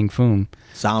 Fin Fang Foom.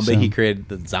 Zombie. So- He created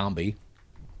the zombie.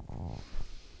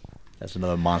 That's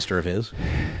another monster of his.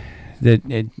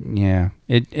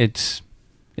 It's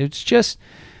just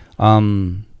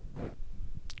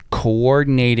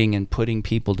coordinating and putting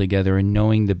people together and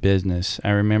knowing the business. I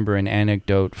remember an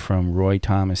anecdote from Roy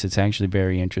Thomas. It's actually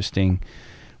very interesting.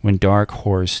 When Dark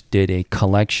Horse did a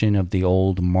collection of the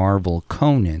old Marvel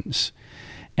Conans,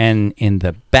 and in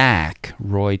the back,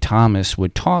 Roy Thomas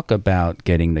would talk about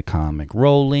getting the comic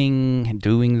rolling,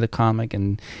 doing the comic,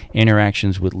 and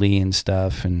interactions with Lee and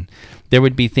stuff. And there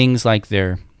would be things like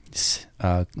the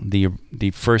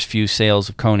first few sales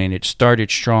of Conan. It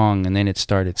started strong, and then it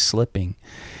started slipping.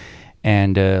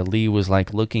 And Lee was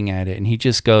like looking at it, and he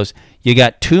just goes, "You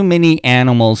got too many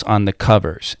animals on the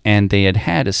covers." And they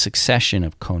had a succession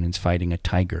of Conan's fighting a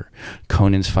tiger,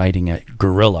 Conan's fighting a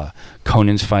gorilla,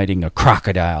 Conan's fighting a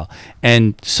crocodile.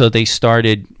 And so they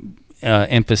started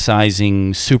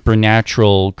emphasizing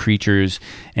supernatural creatures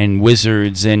and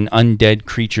wizards and undead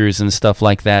creatures and stuff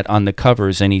like that on the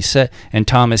covers. And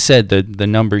Thomas said the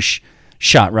numbers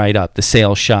shot right up. The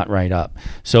sales shot right up.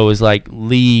 So it was like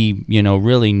Lee,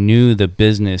 really knew the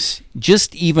business,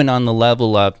 just even on the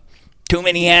level of too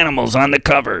many animals on the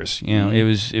covers.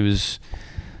 It was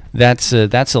that's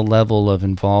a level of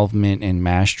involvement and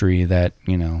mastery that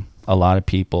a lot of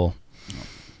people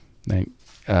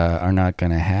are not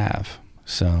going to have.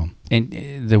 So,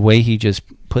 and the way he just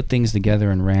put things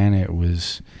together and ran it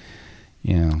was,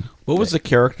 What was the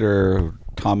character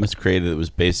Thomas created that was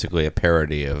basically a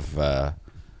parody of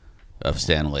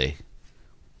Stan Lee?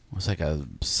 It was like a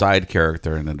side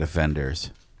character in the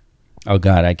Defenders. Oh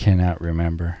God, I cannot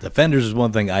remember. Defenders is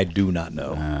one thing I do not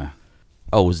know.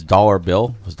 Was Dollar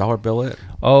Bill? Was Dollar Bill it?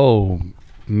 Oh,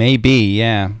 maybe,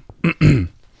 yeah.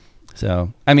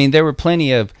 So, I mean, there were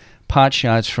plenty of pot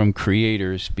shots from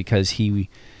creators because he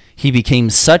became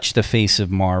such the face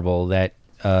of Marvel that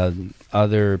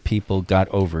other people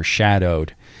got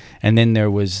overshadowed. And then there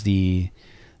was the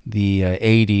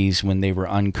 80s when they were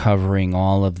uncovering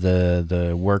all of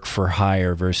the work for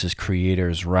hire versus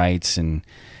creators' rights, and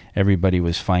everybody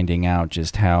was finding out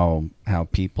just how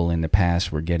people in the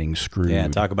past were getting screwed. Yeah,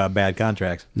 talk about bad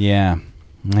contracts. Yeah,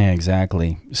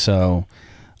 exactly. So,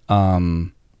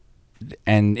 and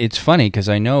it's funny because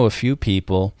I know a few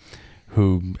people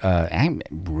who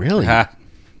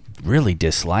really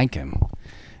dislike him.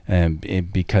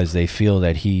 Because they feel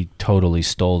that he totally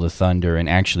stole the thunder and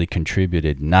actually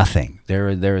contributed nothing.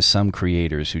 There are some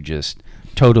creators who just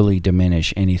totally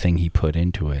diminish anything he put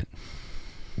into it.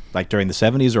 Like during the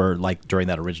 70s or like during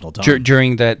that original time?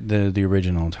 During the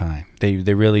original time. They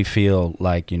really feel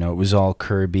like, it was all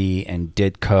Kirby and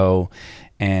Ditko,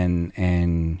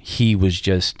 and he was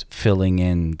just filling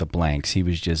in the blanks. He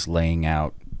was just laying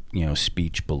out,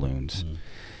 speech balloons.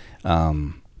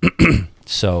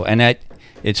 So, and that...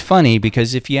 It's funny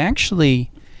because if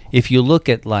you look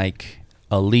at like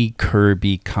a Lee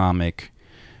Kirby comic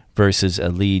versus a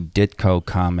Lee Ditko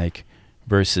comic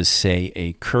versus, say,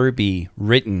 a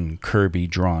Kirby-written,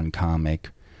 Kirby-drawn comic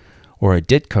or a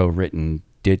Ditko-written,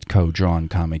 Ditko-drawn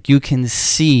comic, you can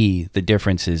see the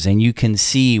differences and you can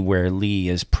see where Lee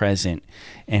is present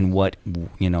and what,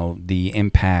 the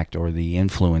impact or the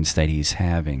influence that he's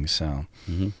having. So,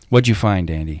 What'd you find,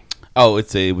 Andy? Oh,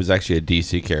 it was actually a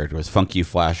DC character. It was Funky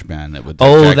Flashman that Jack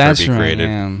that's Kirby right.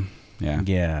 created.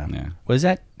 Yeah. Was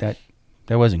that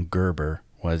wasn't Gerber,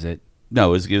 was it?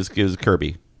 No, it was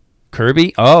Kirby.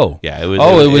 Kirby? Oh. Yeah, it was.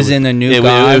 Oh, it was in the New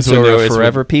Gods when or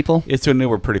Forever People? It's when they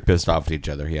were pretty pissed off at each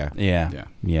other, yeah.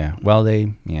 Yeah. Well,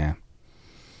 He went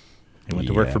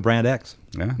to work for Brand X.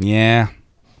 Yeah.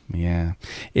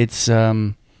 It's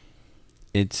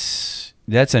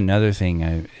that's another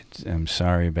thing I'm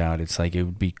sorry about. It's like it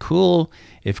would be cool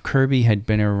if Kirby had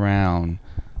been around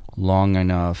long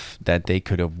enough that they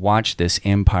could have watched this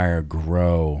empire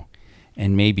grow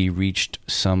and maybe reached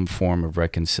some form of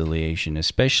reconciliation,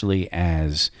 especially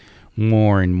as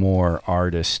more and more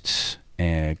artists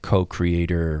and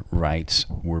co-creator rights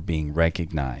were being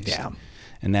recognized. Yeah.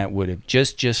 And that would have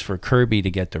just for Kirby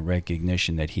to get the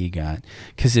recognition that he got,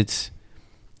 because it's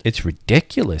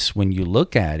ridiculous when you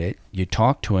look at it. You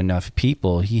talk to enough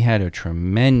people. He had a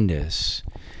tremendous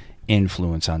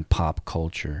influence on pop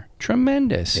culture.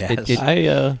 Tremendous. Yes.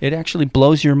 It actually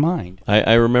blows your mind.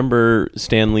 I remember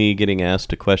Stan Lee getting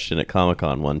asked a question at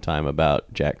Comic-Con one time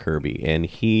about Jack Kirby, and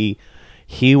he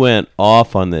went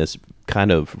off on this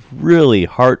kind of really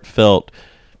heartfelt,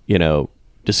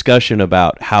 discussion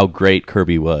about how great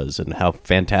Kirby was and how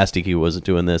fantastic he was at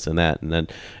doing this and that, and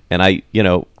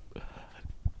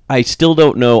I still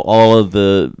don't know all of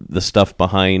the stuff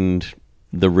behind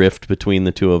the rift between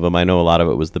the two of them. I know a lot of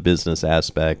it was the business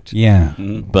aspect. Yeah.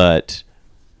 But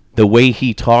the way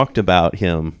he talked about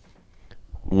him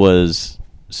was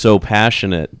so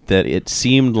passionate that it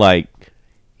seemed like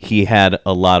he had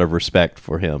a lot of respect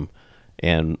for him,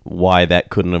 and why that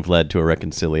couldn't have led to a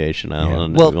reconciliation, I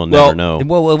don't know. We'll never know.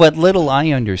 Well, what little I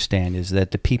understand is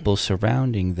that the people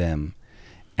surrounding them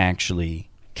actually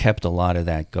kept a lot of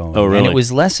that going. Oh, really? And it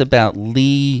was less about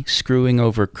Lee screwing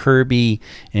over Kirby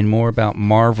and more about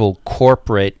Marvel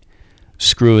corporate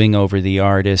screwing over the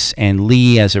artists, and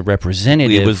Lee as a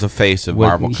representative. He was the face of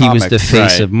Marvel He was the Comics.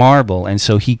 face Right. of Marvel, and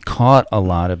so he caught a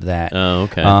lot of that. Oh,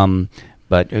 okay.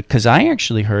 But because I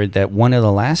actually heard that one of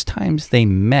the last times they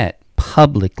met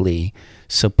publicly,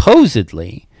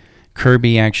 supposedly,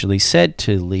 Kirby actually said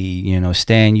to Lee,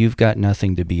 Stan, you've got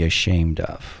nothing to be ashamed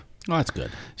of. Oh, that's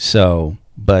good. So,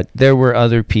 but there were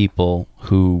other people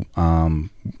who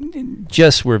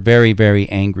just were very, very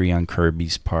angry on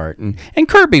Kirby's part, and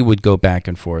Kirby would go back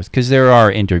and forth because there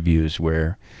are interviews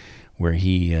where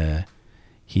he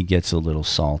gets a little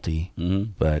salty.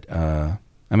 Mm-hmm. But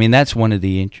that's one of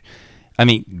the.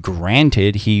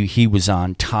 Granted, he was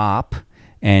on top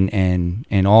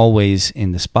and always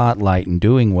in the spotlight and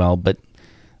doing well, but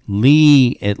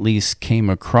Lee at least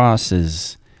came across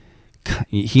as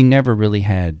he never really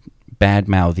had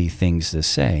bad-mouthy things to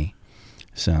say.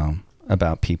 So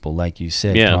about people, like you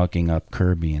said, talking up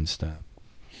Kirby and stuff.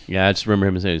 Yeah, I just remember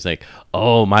him saying, he's like,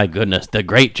 oh my goodness, the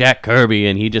great Jack Kirby,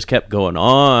 and he just kept going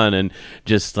on, and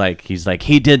just like, he's like,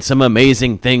 he did some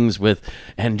amazing things with,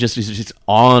 and just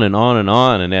on and on and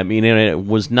on, and it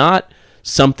was not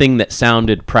something that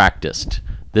sounded practiced.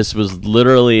 This was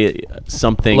literally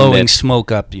something blowing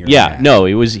smoke up your ass. No,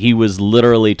 he was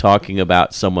literally talking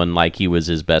about someone like he was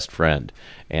his best friend,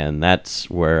 and that's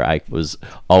where I was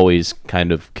always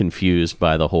kind of confused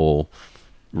by the whole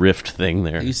rift thing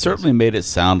there. He certainly made it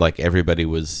sound like everybody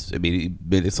was. He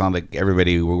made it sound like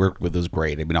everybody we worked with was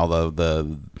great. All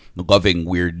the loving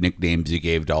weird nicknames he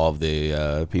gave to all of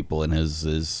the people in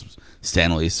his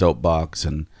Stanley soapbox,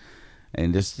 and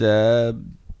just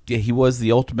he was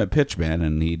the ultimate pitchman,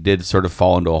 and he did sort of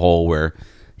fall into a hole where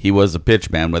he was a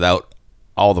pitchman without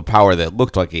all the power that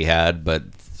looked like he had, but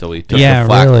so he took the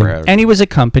flack for it. And he was a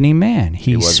company man.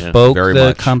 He was, spoke very the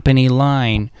much. company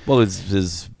line. Well,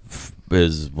 his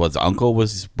uncle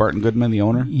was Barton Goodman, the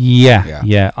owner.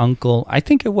 Yeah, Uncle. I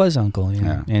think it was Uncle.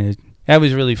 Yeah. And that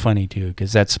was really funny too,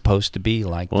 because that's supposed to be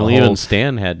like Well, the even whole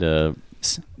Stan had a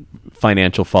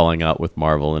financial falling out with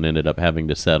Marvel and ended up having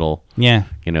to settle. Yeah.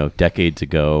 Decades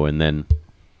ago, and then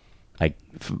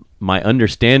my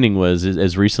understanding was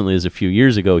as recently as a few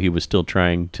years ago, he was still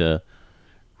trying to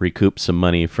recoup some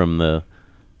money from the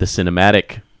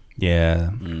cinematic. Yeah.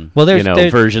 Well,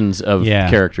 there's versions of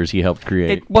characters he helped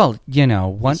create.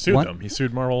 He sued them. He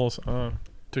sued Marvel.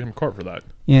 Took him to court for that.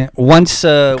 Yeah. Once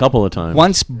a couple of times.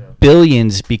 Once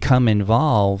billions become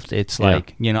involved, it's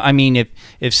like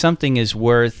if something is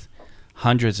worth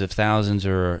hundreds of thousands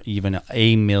or even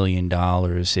 $1 million,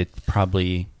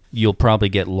 you'll probably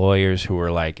get lawyers who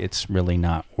are like, it's really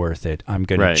not worth it. I'm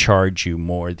going to charge you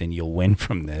more than you'll win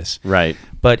from this. Right.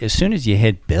 But as soon as you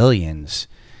hit billions,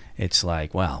 it's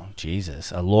like, well,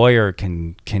 Jesus, a lawyer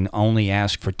can only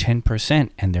ask for 10%,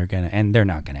 and they're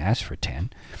not gonna ask for 10.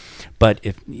 But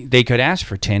if they could ask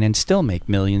for 10 and still make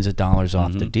millions of dollars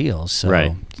off the deal,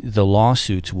 so the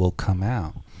lawsuits will come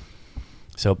out.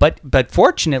 So, but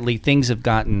fortunately, things have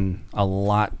gotten a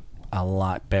lot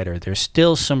better. There's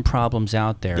still some problems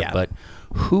out there, but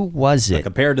who was it?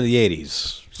 Compared to the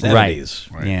 80s,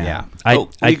 70s. Right. Yeah.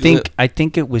 I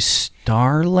think it was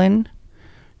Starlin,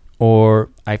 or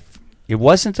it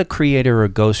wasn't the creator or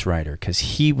ghostwriter because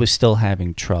he was still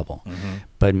having trouble,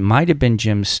 but it might have been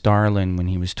Jim Starlin when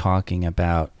he was talking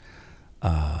about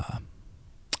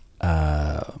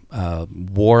Warlock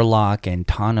and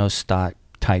Thanos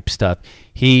type stuff.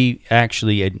 He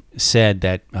actually had said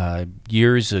that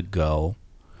years ago,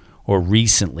 or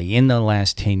recently, in the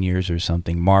last 10 years or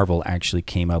something, Marvel actually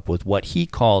came up with what he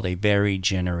called a very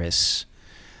generous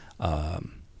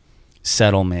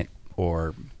settlement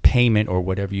or payment or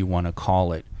whatever you want to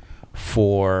call it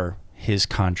for his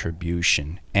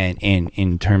contribution and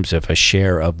in terms of a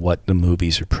share of what the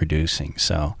movies are producing.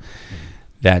 So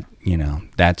that,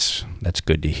 that's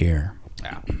good to hear.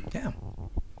 Yeah.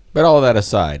 But all that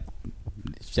aside,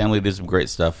 Stan Lee did some great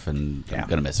stuff, and I'm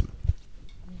going to miss him.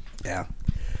 Yeah.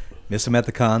 Miss him at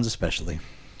the cons, especially.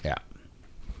 Yeah.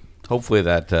 Hopefully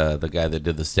that the guy that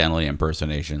did the Stan Lee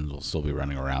impersonations will still be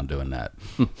running around doing that.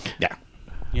 Yeah.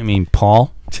 You mean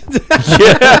Paul?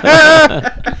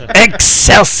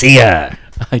 Excelsior!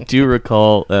 I do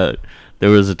recall there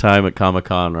was a time at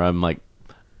Comic-Con where I'm like,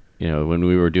 when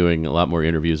we were doing a lot more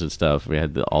interviews and stuff, we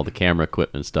had all the camera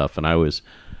equipment and stuff, and I was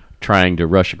trying to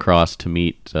rush across to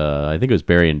meet, I think it was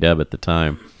Barry and Deb at the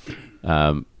time,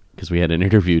 because we had an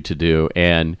interview to do,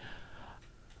 and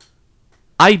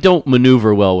I don't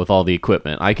maneuver well with all the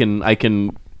equipment. I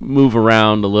can move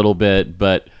around a little bit,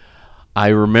 but I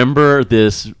remember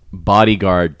this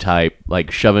bodyguard type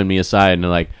like shoving me aside and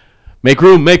like, make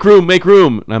room, make room, make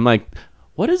room. And I'm like,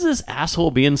 what is this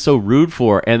asshole being so rude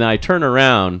for? And then I turn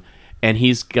around and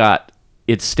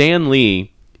it's Stan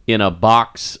Lee in a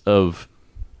box of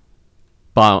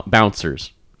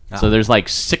bouncers. So there's like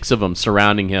 6 of them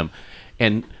surrounding him.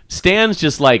 And Stan's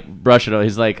just like brushing it.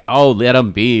 He's like, "Oh, let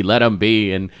him be,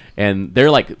 and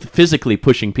they're like physically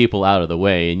pushing people out of the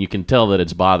way, and you can tell that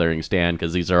it's bothering Stan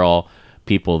because these are all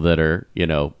people that are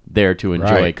there to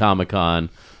enjoy Comic-Con.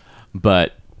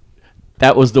 But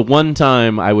that was the one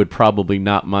time I would probably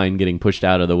not mind getting pushed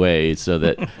out of the way so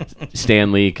that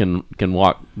Stan Lee can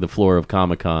walk the floor of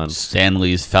Comic-Con. Stan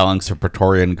Lee's phalanx of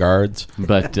Praetorian guards.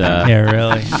 But Yeah,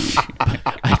 really.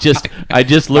 I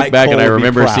just look Mike back Cole and I would be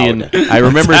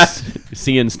remember proud.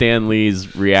 seeing Stan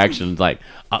Lee's reactions like,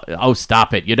 "Oh,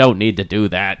 stop it! You don't need to do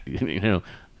that."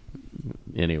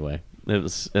 Anyway, it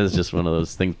was just one of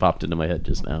those things popped into my head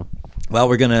just now. Well,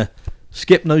 we're going to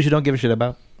skip news you don't give a shit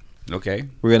about. Okay.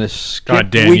 We're going to skip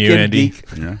God damn you, Weekend Andy. Geek.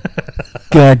 Yeah.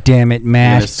 God damn it, Gonna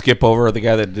Matt. skip over the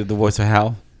guy that did the voice of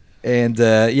Hal. And,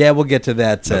 we'll get to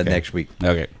that Okay. next week.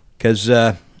 Okay. Because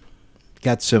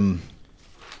got some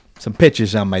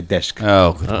pitches on my desk.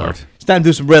 Oh, good lord. It's time to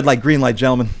do some red light, green light,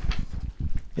 gentlemen.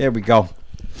 Here we go.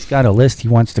 He's got a list he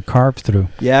wants to carve through.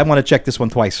 Yeah, I want to check this one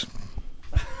twice.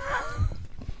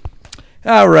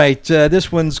 All right,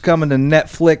 this one's coming to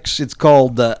Netflix. It's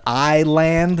called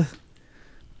Island.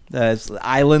 It's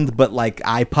Island, but like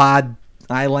iPod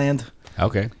Island.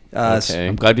 Okay. Okay.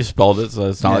 I'm glad you spelled it, so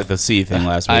it's not like the C thing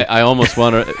last week. I almost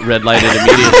want to red light it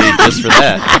immediately just for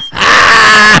that.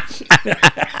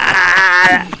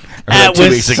 That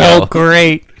was so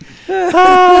great.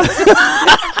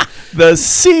 The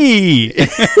C.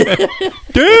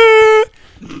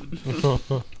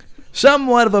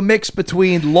 Somewhat of a mix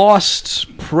between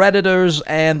Lost, Predators,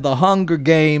 and The Hunger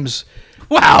Games.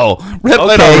 Wow. Red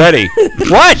light already.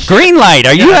 What? Green light?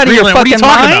 Are you out of green your light. What are you fucking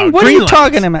talking mind? about? What are Green you lights.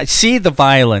 talking about? See the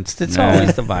violence. It's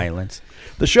always the violence.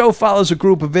 The show follows a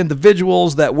group of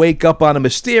individuals that wake up on a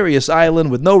mysterious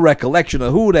island with no recollection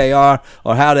of who they are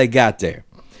or how they got there.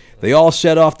 They all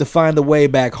set off to find a way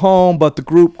back home, but the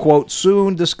group, quote,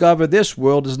 soon discover this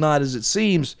world is not as it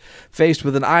seems. Faced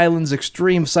with an island's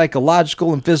extreme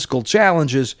psychological and physical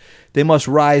challenges, they must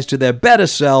rise to their better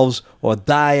selves or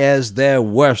die as their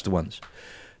worst ones.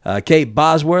 Kate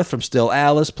Bosworth from Still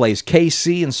Alice plays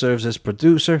Casey and serves as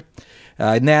producer.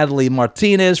 Natalie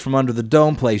Martinez from Under the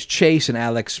Dome plays Chase, and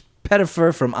Alex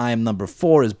Pettifer from I Am Number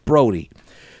 4 is Brody.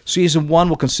 Season 1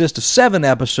 will consist of 7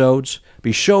 episodes,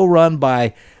 be showrun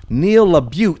by Neil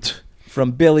LaBute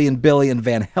from Billy and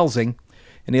Van Helsing,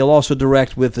 and he'll also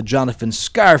direct with Jonathan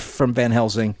Scarf from Van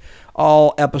Helsing.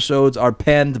 All episodes are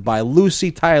penned by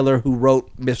Lucy Tyler, who wrote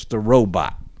Mr.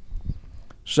 Robot.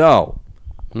 So,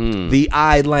 The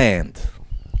Island.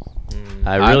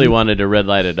 I really wanted to red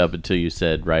light it up until you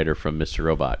said writer from Mr.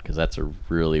 Robot, because that's a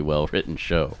really well-written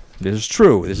show. This is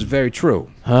true. This is very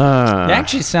true. It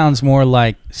actually sounds more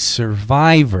like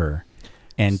Survivor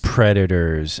and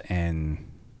Predators and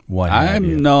what have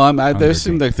you. There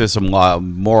seems like there's some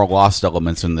more lost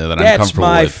elements in there that I'm That's comfortable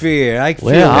my with. fear. I feel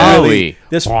Where are really, we?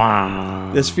 this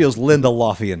feels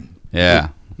Lindeloffian. Yeah.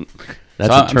 That's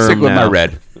So a I'm term sticking with now. my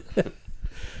red.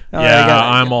 Oh, Yeah, I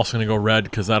got- I'm also gonna go red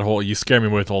because that whole you scare me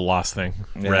with the whole lost thing.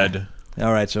 Red.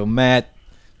 All right, so Matt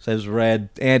says red.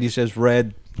 Andy says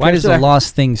red. Why does Sir? a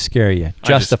lost thing scare you?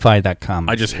 Justify that comment.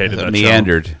 I just hated that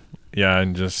Meandered. show. Yeah,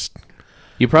 and just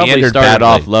You probably Meandered started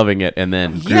badly. off loving it and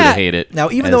then grew to hate it. Now,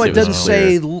 even as though it was doesn't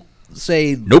clear.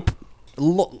 say Nope.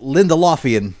 Linda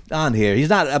Lothian on here, he's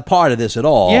not a part of this at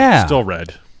all. Yeah. still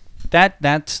red.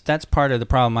 That's part of the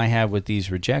problem I have with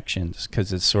these rejections,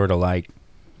 because it's sort of like,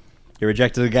 You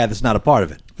rejected a guy that's not a part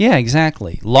of it. yeah,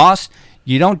 exactly. Lost.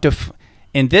 You don't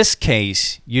in this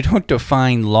case, you don't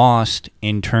define lost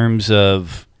in terms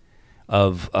of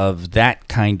that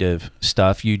kind of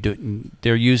stuff.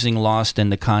 They're using lost in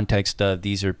the context of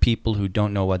these are people who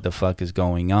don't know what the fuck is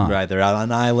going on. Right, they're out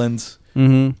on islands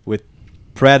Mm-hmm. with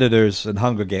predators and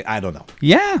Hunger Games. I don't know.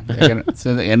 Yeah.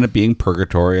 So they end up being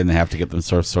purgatory, and they have to get them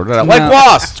sort of sorted out. No. Like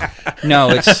Lost. No,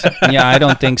 it's I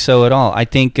don't think so at all. I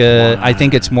think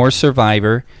it's more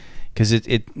Survivor, because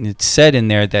it's said in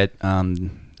there that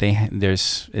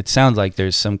it sounds like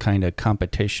there's some kind of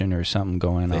competition or something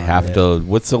going They on. have to.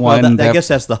 What's the Well, line? I guess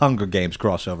that's the Hunger Games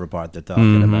crossover part they're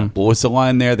talking about. Well, what's the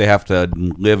line there? They have to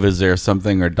live as there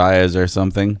something or die as there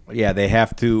something. Yeah, they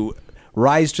have to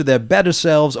rise to their better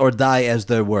selves or die as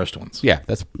their worst ones. Yeah,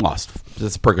 that's Lost.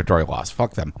 That's purgatory Lost.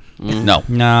 Fuck them. No.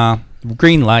 Nah,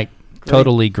 green light.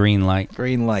 Totally green light.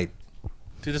 Green light.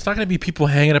 Dude, there's not going to be people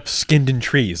hanging up skinned in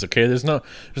trees, okay? There's no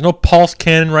pulse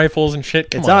cannon rifles and shit.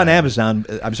 Come It's on Amazon.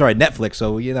 I'm sorry, Netflix.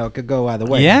 So it could go either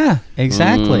way. Yeah,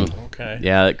 exactly. Okay.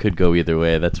 Yeah, it could go either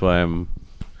way. That's why I'm.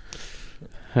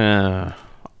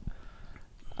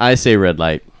 I say red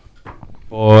light.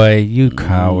 Boy, you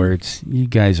cowards. You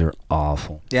guys are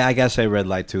awful. Yeah, I gotta say red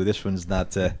light too. This one's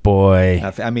not. Boy.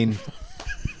 I mean,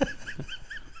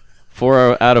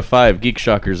 4 out of 5 Geek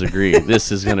Shockers agree.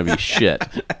 This is gonna be shit.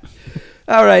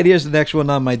 all right. Here's the next one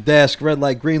on my desk. Red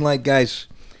light, green light, guys.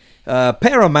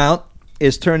 Paramount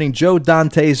is turning Joe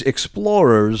Dante's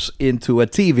Explorers into a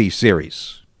TV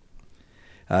series.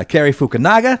 Cary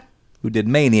Fukunaga, who did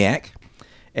Maniac,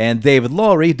 and David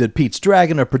Lowery did Pete's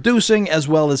Dragon, are producing, as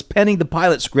well as penning the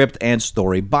pilot script and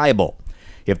story Bible.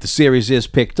 If the series is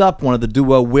picked up, one of the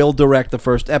duo will direct the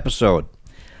first episode.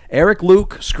 Eric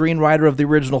Luke, screenwriter of the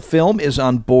original film, is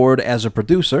on board as a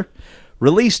producer.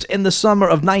 Released in the summer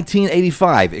of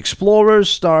 1985, Explorers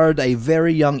starred a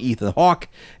very young Ethan Hawke.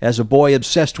 As a boy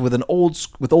obsessed with old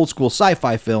school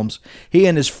sci-fi films, he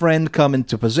and his friend come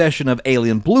into possession of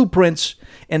alien blueprints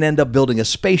and end up building a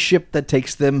spaceship that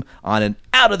takes them on an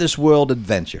out-of-this-world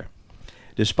adventure.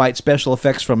 Despite special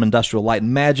effects from Industrial Light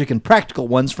and Magic and practical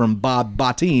ones from Bob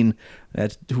Bottin,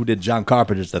 who did John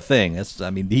Carpenter's The Thing.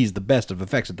 He's the best of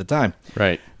effects at the time.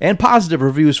 Right. And positive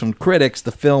reviews from critics,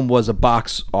 the film was a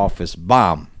box office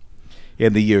bomb.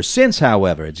 In the years since,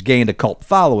 however, it's gained a cult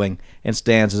following and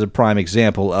stands as a prime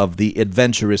example of the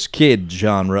adventurous kid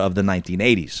genre of the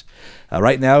 1980s.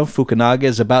 Right now, Fukunaga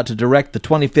is about to direct the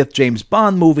 25th James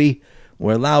Bond movie,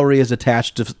 where Lowry is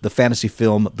attached to the fantasy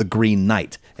film The Green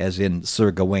Knight, as in Sir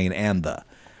Gawain and the.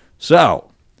 So,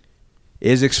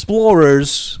 is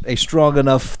Explorers a strong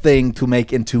enough thing to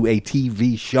make into a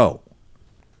TV show?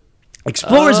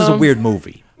 Explorers is a weird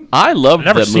movie. I loved I've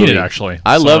never that seen movie. it, actually.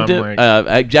 I So loved I'm it.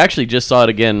 like- I actually just saw it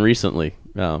again recently.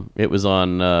 It was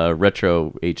on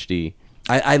Retro HD.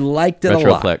 I liked it a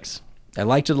lot. Retroplex. I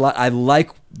liked it a lot. I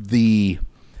like the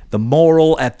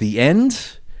moral at the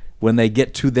end when they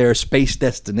get to their space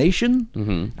destination.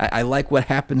 Mm-hmm. I like what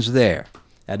happens there.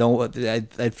 I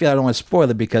feel I don't want to spoil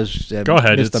it because Go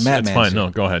ahead. Mr. It's Madman fine. said- No,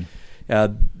 go ahead.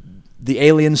 The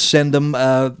aliens send them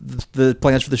the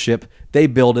plans for the ship. They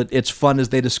build it. It's fun as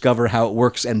they discover how it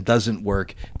works and doesn't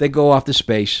work. They go off to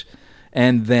space,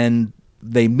 and then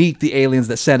they meet the aliens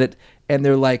that sent it, and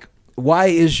they're like, why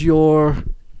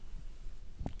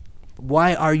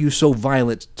are you so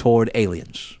violent toward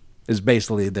aliens? Is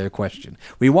basically their question.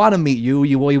 We want to meet you.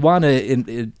 We want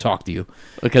to talk to you.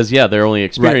 Because, their only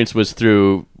experience was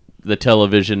through the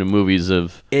television and movies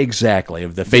of Exactly.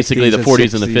 Of the basically 50s the and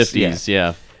 40s and the 60s, 50s.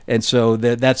 Yeah. And so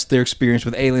that's their experience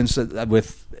with aliens.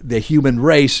 With the human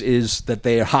race is that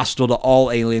they are hostile to all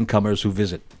alien comers who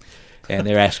visit. And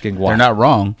they're asking why. They're not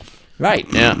wrong. Right.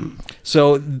 Yeah.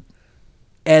 So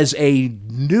as a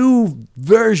new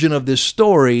version of this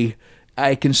story,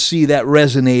 I can see that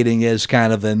resonating as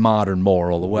kind of a modern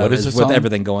moral What is this with on?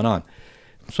 everything going on.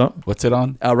 So What's it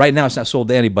on? right now it's not sold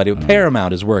to anybody. But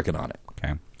Paramount is working on it.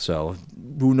 Okay. So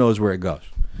who knows where it goes.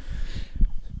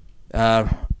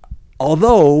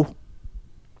 Although,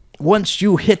 once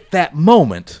you hit that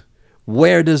moment,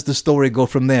 where does the story go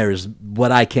from there is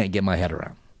what I can't get my head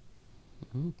around.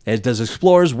 As does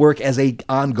Explorers work as a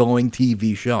ongoing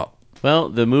TV show? Well,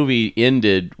 the movie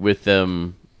ended with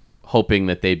them hoping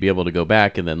that they'd be able to go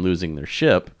back and then losing their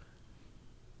ship.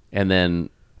 and then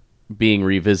being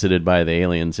revisited by the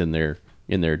aliens in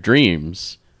their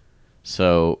dreams.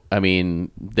 So, I mean,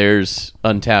 there's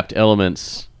untapped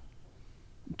elements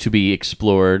to be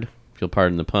explored, if you'll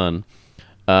pardon the pun.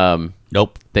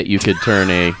 Nope. That you could turn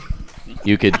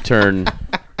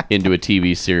into a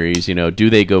TV series. You know, do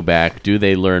they go back? Do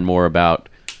they learn more about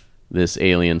this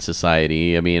alien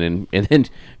society? I mean, and then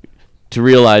to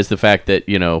realize the fact that,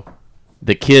 you know,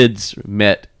 the kids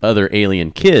met other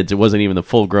alien kids. It wasn't even the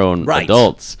full-grown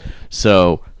adults.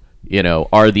 So, you know,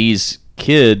 are these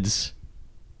kids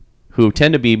who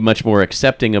tend to be much more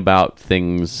accepting about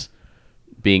things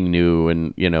being new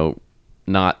and, you know,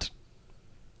 not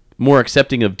more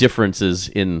accepting of differences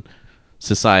in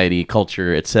society,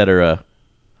 culture, etc.,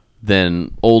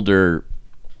 than older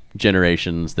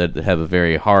generations that have a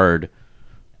very hard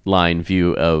line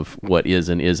view of what is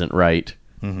and isn't right.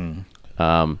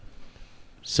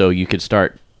 So you could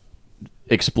start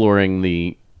exploring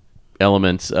the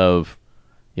elements of,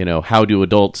 you know, how do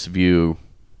adults view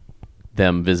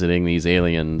them visiting these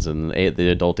aliens and the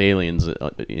adult aliens,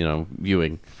 you know,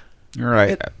 viewing. All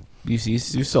right. You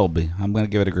sold me. I'm going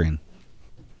to give it a green.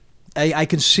 I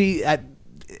can see.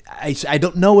 I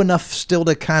don't know enough still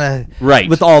to kind of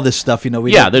with all this stuff. You know,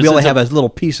 we there's only have a little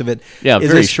piece of it. Yeah,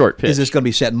 very short pitch. Is this going to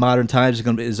be set in modern times?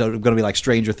 Is it going to be like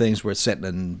Stranger Things, where it's set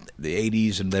in the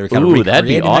 80s and they're kind of recreating that'd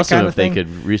be awesome kind of if they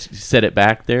could set it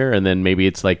back there, and then maybe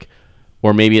it's like,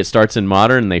 or maybe it starts in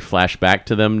modern and they flash back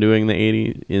to them doing the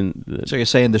 80s. So you're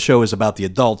saying the show is about the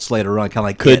adults later on, kind of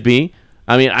like could be.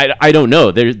 I mean, I don't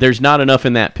know. There's not enough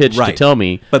in that pitch to tell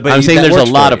me. But I'm saying there's a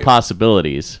lot of you.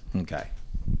 possibilities. Okay.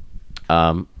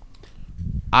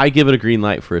 I give it a green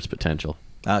light for its potential.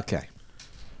 Okay.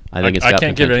 I think it's I got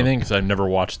can't give it potential. anything because I've never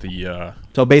watched the.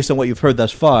 So based on what you've heard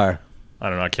thus far, I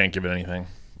don't know. I can't give it anything.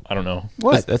 I don't know.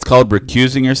 what? That's called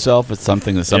recusing yourself. It's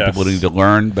something that some Yes. people need to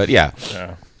learn. But yeah.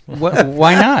 Yeah.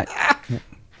 Why not?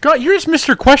 God, you're just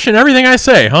Mr. Question everything I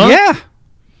say, huh? Yeah.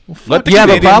 Let You have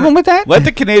a problem with that? Let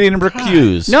the Canadian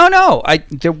recuse. No.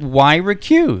 Why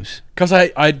recuse? Because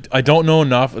I don't know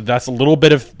enough. That's a little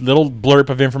blurb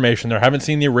of information there. I haven't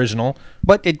seen the original.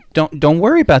 But don't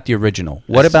worry about the original.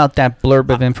 What about that blurb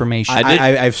of information?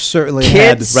 I've certainly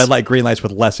Kids- had red light, green lights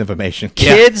with less information.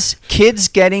 Kids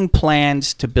getting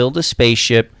plans to build a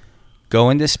spaceship, go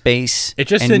into space. It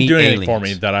just and didn't meet do anything aliens. for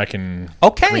me that I can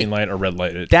green light or red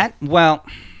light it.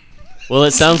 Well,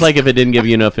 it sounds like if it didn't give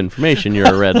you enough information, you're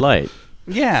a red light.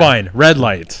 Yeah. Fine, red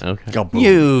light. Okay. Go boom.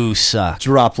 You suck.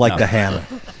 Drop like the hammer.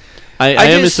 I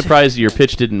am just- surprised your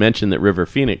pitch didn't mention that River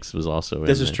Phoenix was also in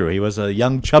This is there. true. He was a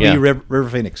young, chubby Yeah. River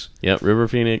Phoenix. Yep, River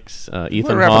Phoenix, Ethan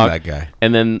Whatever happened Hawke, to that guy?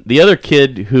 and then the other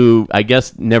kid who I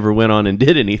guess never went on and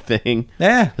did anything.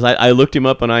 Yeah. 'Cause I looked him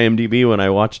up on IMDb when I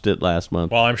watched it last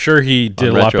month. Well, I'm sure he did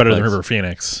a On lot better than Retroplex. River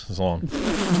Phoenix. As long.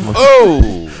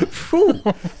 Oh!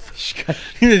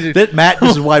 Matt,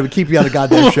 this is why we keep you on the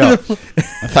goddamn show. I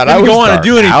thought I I didn't was go on dark. to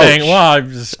do anything. Ouch. Well,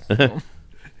 I'm just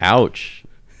Ouch.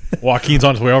 Joaquin's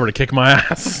on his way over to kick my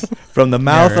ass. From the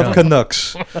mouth of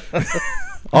Canucks.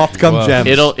 Off come gems.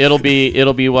 It'll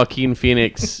be Joaquin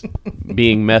Phoenix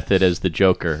being method as the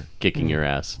Joker kicking your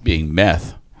ass. Being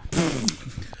meth.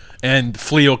 And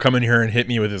Flea will come in here and hit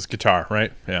me with his guitar,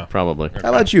 right? Yeah. Probably. How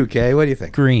about you, Kay? What do you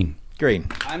think? Green. Green.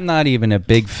 I'm not even a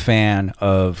big fan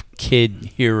of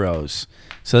kid heroes.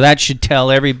 So that should tell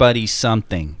everybody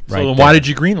something. So then why did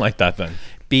you green like that then?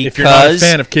 Because if you're not a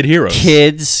fan of kid heroes.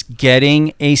 kids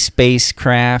getting a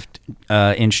spacecraft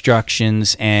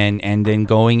instructions and then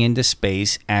going into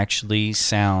space actually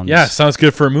sounds... Yeah, sounds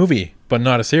good for a movie, but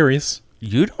not a series.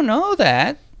 You don't know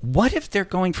that. What if they're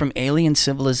going from alien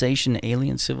civilization to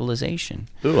alien civilization?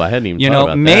 Ooh, I hadn't even You thought know,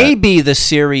 about maybe the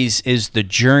series is the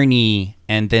journey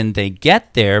and then they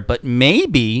get there, but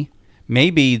maybe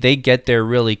they get there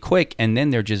really quick and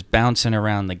then they're just bouncing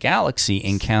around the galaxy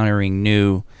encountering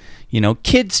new,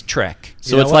 kids Trek. that.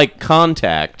 So it's like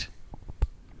Contact,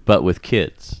 but with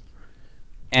kids.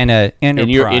 And a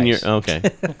Enterprise. In your okay.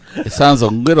 It sounds a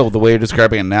little, the way you're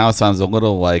describing it now, sounds a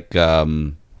little like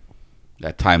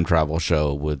that time travel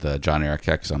show with John Eric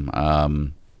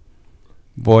Hexum.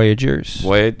 Voyagers.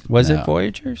 Was No. it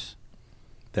Voyagers?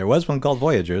 There was one called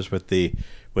Voyagers with the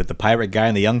pirate guy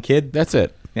and the young kid. That's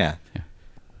it. Yeah.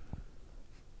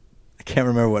 I can't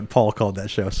remember what Paul called that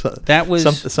show. So That was-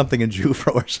 something in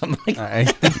Jufro or something like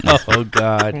that. Oh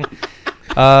God.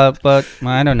 But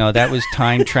I don't know. That was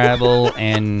time travel,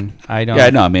 and I don't. Yeah,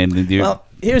 no, I mean, Well,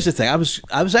 here's the thing. I was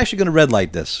actually going to red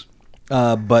light this,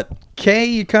 but Kay,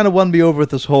 you kind of won me over with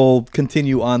this whole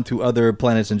continue on to other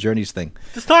planets and journeys thing.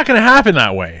 It's not going to happen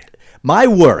that way. My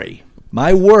worry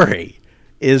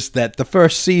is that the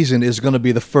first season is going to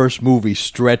be the first movie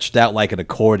stretched out like an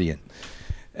accordion.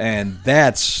 And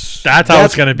that's how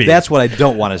it's gonna be. That's what I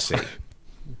don't want to see.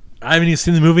 I haven't even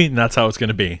seen the movie, and that's how it's going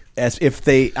to be. As if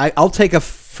I'll take a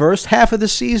first half of the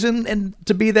season and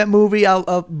to be that movie.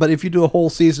 But if you do a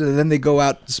whole season and then they go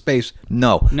out to space,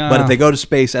 no. But if they go to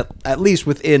space at least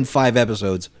within 5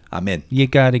 episodes, I'm in. You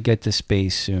got to get to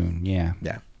space soon. Yeah.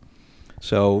 Yeah.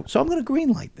 So I'm going to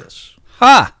greenlight this.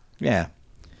 Ha! Yeah.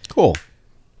 Cool.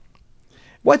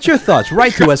 What's your thoughts?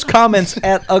 Write to us. Comments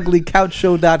at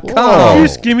uglycouchshow.com. Whoa. You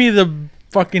just give me the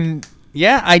fucking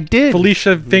Yeah, I did.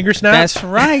 Felicia finger snap. That's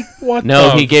right. What? No,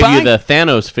 the he gave Bye. you the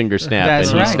Thanos finger snap, That's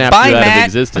and he right. snapped Bye, you out Matt. of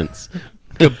existence.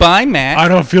 Goodbye, Matt. I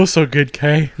don't feel so good,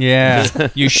 Kay. Yeah,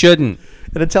 you shouldn't.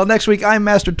 And until next week, I'm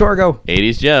Master Torgo.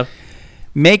 80s Jeff.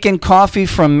 Making coffee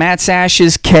from Matt's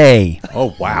Ashes K.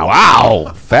 Oh, wow.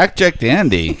 Wow. Fact checked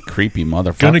Andy. Creepy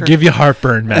motherfucker. Gonna give you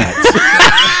heartburn, Matt.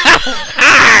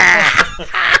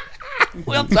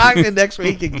 We'll talk to you next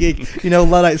week in Geek. You know,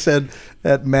 Luddite said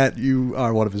that, Matt, you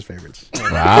are one of his favorites.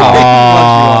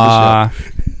 Wow.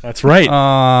 That's right.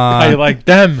 How you like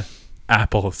them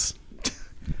apples?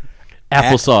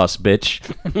 Applesauce, bitch.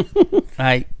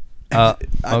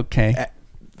 Okay.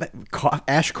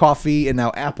 Ash coffee and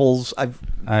now apples.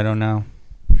 I don't know.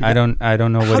 I don't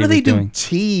know what How he do they was do doing.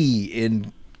 tea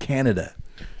in Canada?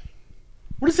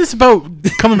 What is this about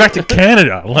coming back to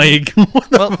Canada? Like, what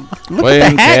the Look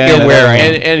at the hat you're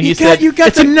wearing. And he said,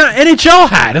 it's an NHL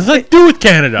hat. It's nothing to do with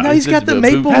Canada. No, he's got the Has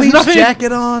Maple Leafs nothing-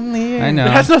 jacket on here. I know.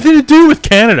 It has nothing to do with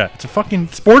Canada. It's a fucking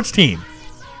sports team.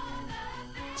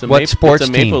 it's a What sports it's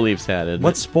a Maple team? Leafs hat, isn't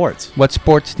What it? sports? What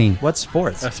sports team? What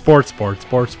sports?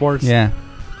 Sports. Yeah.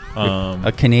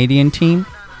 A Canadian team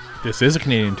This is a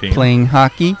Canadian team. playing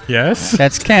hockey. Yes.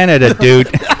 That's Canada, dude.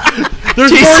 There's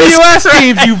more Jesus U.S.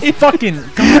 teams. You fucking.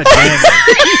 God damn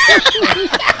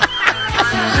it.